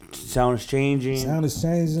 Yeah, sound is changing. Sound is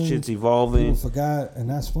changing. Shit's evolving. People forgot, and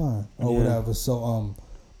that's fine or whatever. So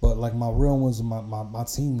but like my real ones, my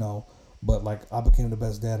team know. But like I became the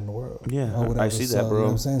best dad in the world. Yeah, or whatever. I see that, bro. You know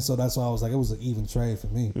what I'm saying? So that's why I was like, it was an even trade for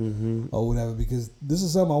me, or whatever. Because this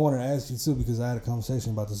is something I wanted to ask you too. Because I had a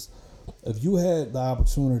conversation about this. If you had the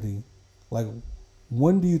opportunity, like,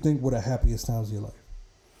 when do you think were the happiest times of your life?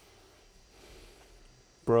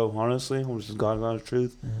 Bro, honestly, I'm just God's honest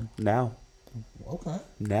truth. Now. Okay.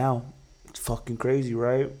 Now. It's fucking crazy,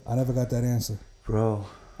 right? I never got that answer. Bro.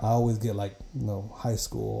 I always get like, high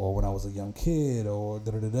school or when I was a young kid or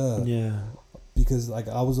da-da-da-da. Yeah. Because like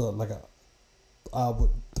I was the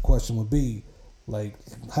question would be, like,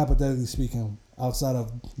 hypothetically speaking, outside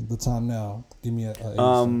of the time now, give me a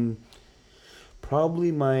answer.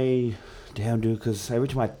 Probably my, damn dude, because every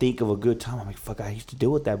time I think of a good time, I'm like, fuck, I used to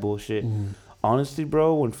deal with that bullshit. Honestly,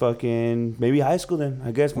 bro, when fucking, maybe high school then,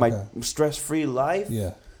 I guess, my stress-free life.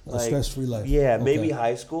 Yeah, a like, stress-free life. Yeah, Okay. maybe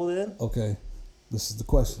high school then. Okay, this is the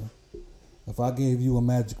question. If I gave you a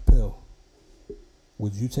magic pill,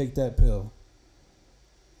 would you take that pill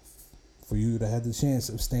for you to have the chance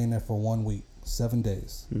of staying there for 1 week, 7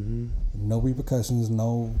 days? No repercussions,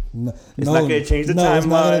 no. It's not going to change the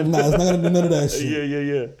timeline. It's not going to do none of that shit.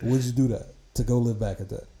 Yeah. Would you do that to go live back at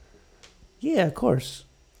that? Yeah, of course.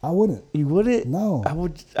 I wouldn't. You wouldn't? No.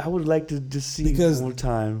 I would like to just see Because- one more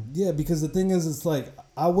time. Yeah, because the thing is, it's like,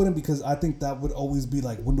 I wouldn't, because I think that would always be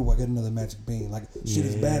like, when do I get another magic bean? Like, shit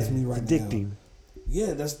is bad for me right Addicting. now.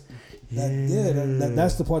 Yeah,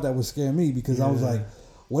 that's the part that would scare me, because I was like,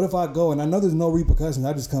 what if I go and I know there's no repercussions?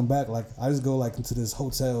 I just come back, like I just go like into this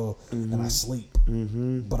hotel and I sleep,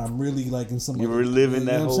 but I'm really like in some. You're reliving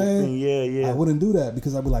that what whole I'm saying? thing. Yeah. I wouldn't do that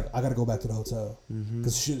because I'd be like, I gotta go back to the hotel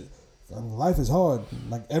because shit. I mean, life is hard.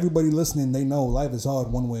 Like everybody listening, they know life is hard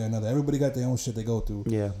one way or another. Everybody got their own shit they go through.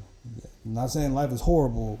 Yeah. I'm not saying life is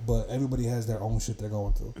horrible, but everybody has their own shit they're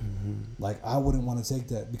going through. Like I wouldn't want to take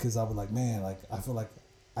that because I would like, man, like I feel like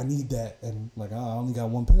I need that, and like I only got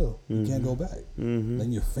one pill. You can't go back.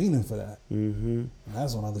 Then you're fiending for that. And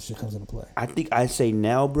that's when other shit comes into play. I think I say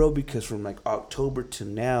now, bro, because from like October to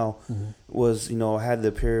now was, I had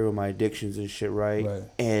the period of my addictions and shit, right?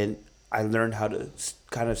 And I learned how to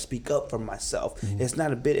kind of speak up for myself. It's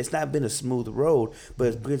not been a smooth road, but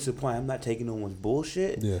it's been to the point I'm not taking no one's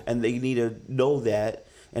bullshit, and they need to know that.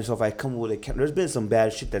 And so if I come with there's been some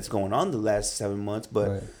bad shit that's going on the last 7 months,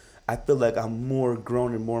 but I feel like I'm more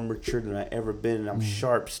grown and more mature than I ever been, and I'm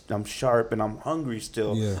sharp, and I'm hungry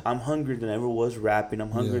still. I'm hungrier than I ever was rapping.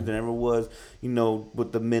 I'm hungrier than I ever was,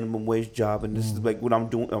 with the minimum wage job. And this is like what I'm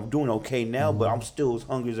doing. I'm doing okay now, but I'm still as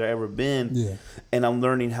hungry as I ever been. And I'm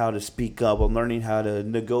learning how to speak up. I'm learning how to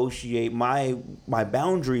negotiate my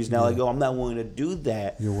boundaries now. Like, I'm not willing to do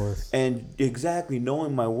that. Your worth. And exactly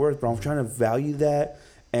knowing my worth, but I'm trying to value that.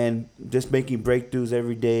 And just making breakthroughs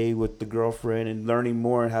every day with the girlfriend and learning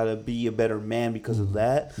more how to be a better man because of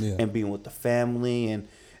that, and being with the family. And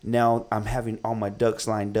now I'm having all my ducks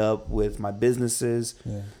lined up with my businesses.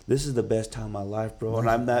 This is the best time of my life, bro. And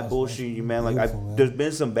I'm not bullshitting you, man. Like, there's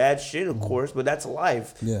been some bad shit, of course, but that's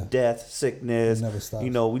life. Death, sickness. It never stops.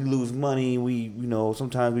 We lose money. We,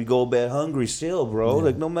 sometimes we go to bed hungry still, bro.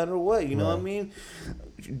 Like, no matter what, you know what I mean?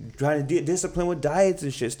 Trying to discipline with diets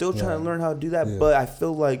and shit. Still trying to learn how to do that. But I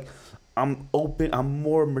feel like I'm open. I'm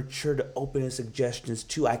more mature to open suggestions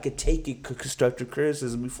too. I could take it constructive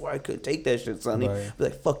criticism before I could take that shit, Sonny. Be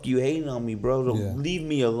like, fuck you hating on me, bro. Don't leave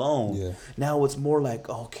me alone. Now it's more like,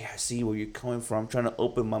 okay, I see where you're coming from. I'm trying to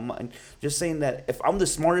open my mind. Just saying that if I'm the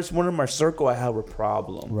smartest one in my circle, I have a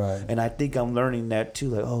problem. And I think I'm learning that too.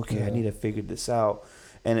 Like, okay, I need to figure this out.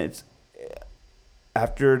 And it's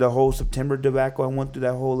after the whole September debacle I went through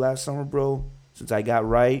that whole last summer, bro, since I got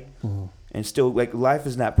right, and still, like, life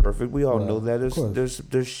is not perfect. We all know that.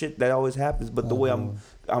 There's shit that always happens, but the way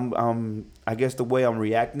I guess the way I'm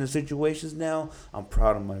reacting to situations now, I'm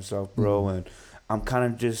proud of myself, bro, and I'm kind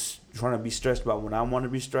of just trying to be stressed about what I want to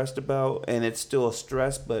be stressed about, and it's still a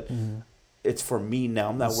stress, but it's for me now.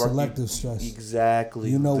 I'm not working. Selective stress. Exactly.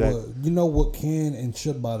 You know what can and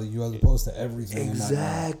should bother you as opposed to everything.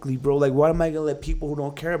 Exactly, bro. Like, why am I gonna let people who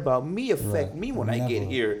don't care about me affect me when I get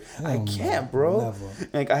here? I can't, bro. Never.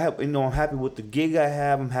 Like, I'm happy with the gig I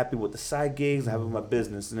have. I'm happy with the side gigs. I'm happy with my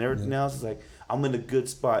business and everything else. Is like, I'm in a good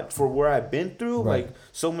spot for where I've been through. Right. Like,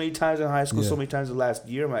 so many times in high school, Yeah. so many times the last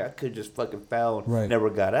year. I'm like, I could have just fucking fell and Right. never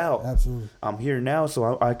got out. Absolutely. I'm here now,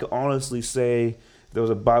 so I could honestly say there was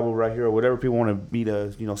a Bible right here, or whatever people want me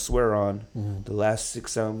to, swear on. The last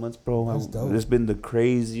 6-7 months, bro, That's dope. it's been the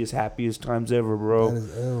craziest, happiest times ever, bro. That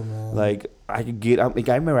is ill, man. Like, I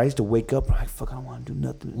remember I used to wake up, like, fuck, I don't want to do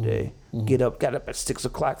nothing today. Got up at 6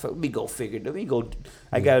 o'clock. Fuck, let me go figure. Let me go.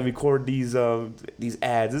 I got to record these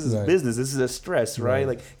ads. This is Right. business. This is a stress, right? Right.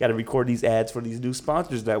 Like, got to record these ads for these new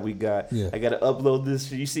sponsors that we got. Yeah. I got to upload this.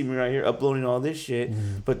 You see me right here uploading all this shit.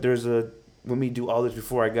 But when we do all this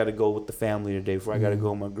before I got to go with the family today, before I got to go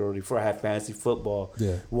with my girl, before I have fantasy football.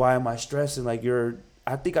 Yeah. Why am I stressing? Like, I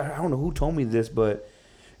don't know who told me this, but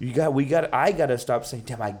I got to stop saying,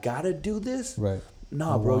 damn, I got to do this. Right.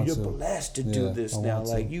 Nah, I bro, want you're to. blessed to Yeah, do this I now. want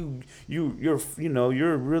to. Like,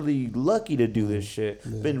 you're really lucky to do this shit.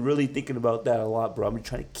 Yeah. Been really thinking about that a lot, bro. I've been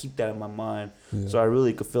trying to keep that in my mind. Yeah. So I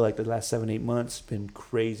really could feel like the last 7-8 months been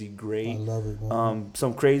crazy great. I love it, man.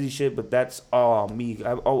 Some crazy shit, but that's all me.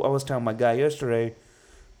 I was telling my guy yesterday,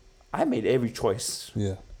 I made every choice.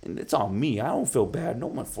 Yeah. And it's on me. I don't feel bad. No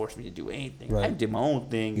one forced me to do anything. Right. I did my own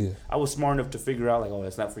thing. Yeah. I was smart enough to figure out, like, oh,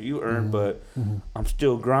 that's not for you, Ern, but I'm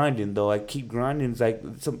still grinding, though. I keep grinding. It's like,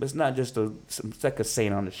 it's not just it's like a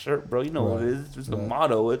saying on the shirt, bro. You know what it is. It's just the Right.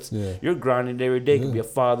 motto. You're grinding every day. Could be a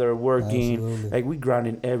father, working. Absolutely. Like, we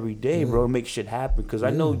grinding every day, bro, to make shit happen. Because I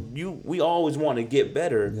know we always want to get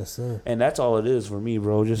better. Yes, sir. And that's all it is for me,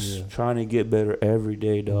 bro. Just trying to get better every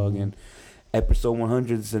day, dog. And episode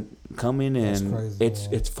 100 is coming, and crazy,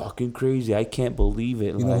 it's fucking crazy. I can't believe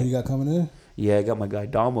it. You know who you got coming in? Yeah, I got my guy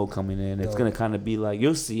Damo coming in. It's gonna kind of be like,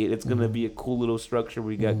 you'll see it. It's gonna be a cool little structure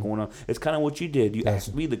we got going on. It's kind of what you did. You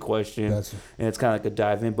asked me the question, Gotcha. and it's kind of like a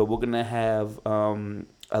dive in. But we're gonna have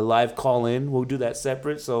a live call in. We'll do that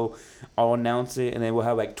separate. So I'll announce it, and then we'll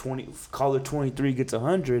have like 20. Caller 23 gets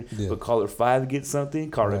 100, but caller 5 gets something.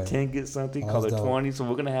 Caller 10 gets something. Caller 20. So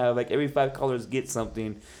we're gonna have like every 5 callers get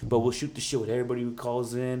something. But we'll shoot the shit with everybody who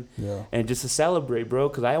calls in, and just to celebrate, bro.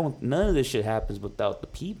 Because none of this shit happens without the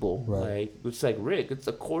people. Right. Like, it's like Rick. It's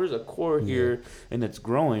a core here, and it's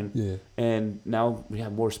growing. Yeah. And now we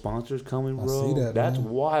have more sponsors coming, bro. I see that, That's man.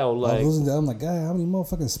 wild. I Like, was listening to that. I'm like, God, how many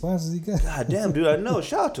motherfucking sponsors he got? God damn, dude. I know.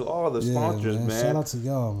 Shout out to all the sponsors, man. Shout out to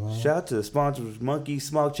y'all, man. Shout out to the sponsors: Monkey,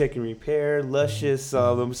 Smog Check and Repair, Luscious.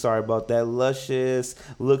 I'm sorry about that. Luscious,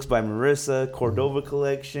 Looks by Marissa, Cordova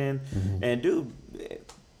Collection, and dude,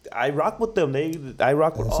 I rock with them. I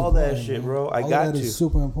rock with That's all that important, shit, man. bro. I All got that to. is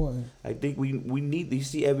super important. I think we need. You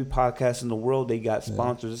see, every podcast in the world, they got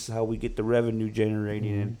sponsors. This is how we get the revenue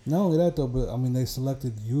generating. And Not only that though, but I mean they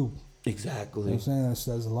selected you. exactly. You know what I'm saying? That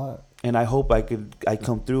says a lot. And I hope I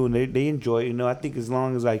come through and they enjoy it. You know, I think as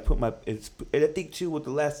long as I put and I think too with the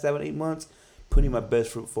last 7-8 months, putting my best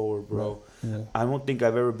foot forward, bro. Right. Yeah. I don't think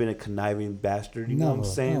I've ever been a conniving bastard. You know what I'm Never.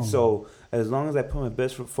 saying? No. So as long as I put my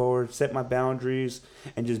best foot forward, set my boundaries,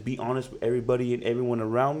 and just be honest with everybody and everyone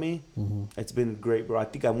around me, it's been great, bro. I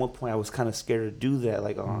think at one point I was kind of scared to do that.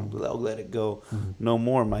 Like, I'll let it go. No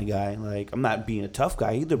more, my guy. Like, I'm not being a tough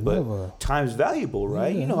guy either, but Never. time's valuable,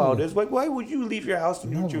 right? Yeah, you know how it yeah. is. Like, why would you leave your house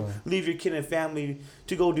and Never. leave your kid and family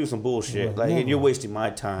to go do some bullshit? Right. Like, and Never. you're wasting my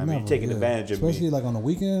time and you're taking advantage of Especially me. like on the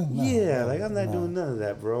weekend. Nah, Yeah, nah, like I'm not nah, doing none of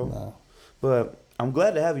that, bro. Nah. But I'm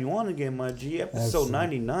glad to have you on again, my G. Episode Absolutely.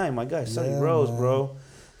 99, my guy, Sonny Yeah, Rose, man. bro.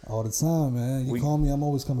 All the time, man. You We- call me, I'm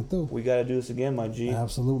always coming through. We gotta do this again, my G.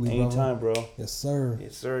 Absolutely, Anytime, bro. Yes, sir.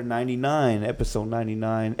 Yes, sir. 99, episode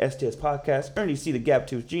 99, STS podcast. Ernie C, the Gap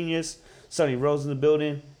Tooth Genius. Sonny Rose in the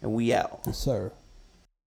building, and we out. Yes, sir.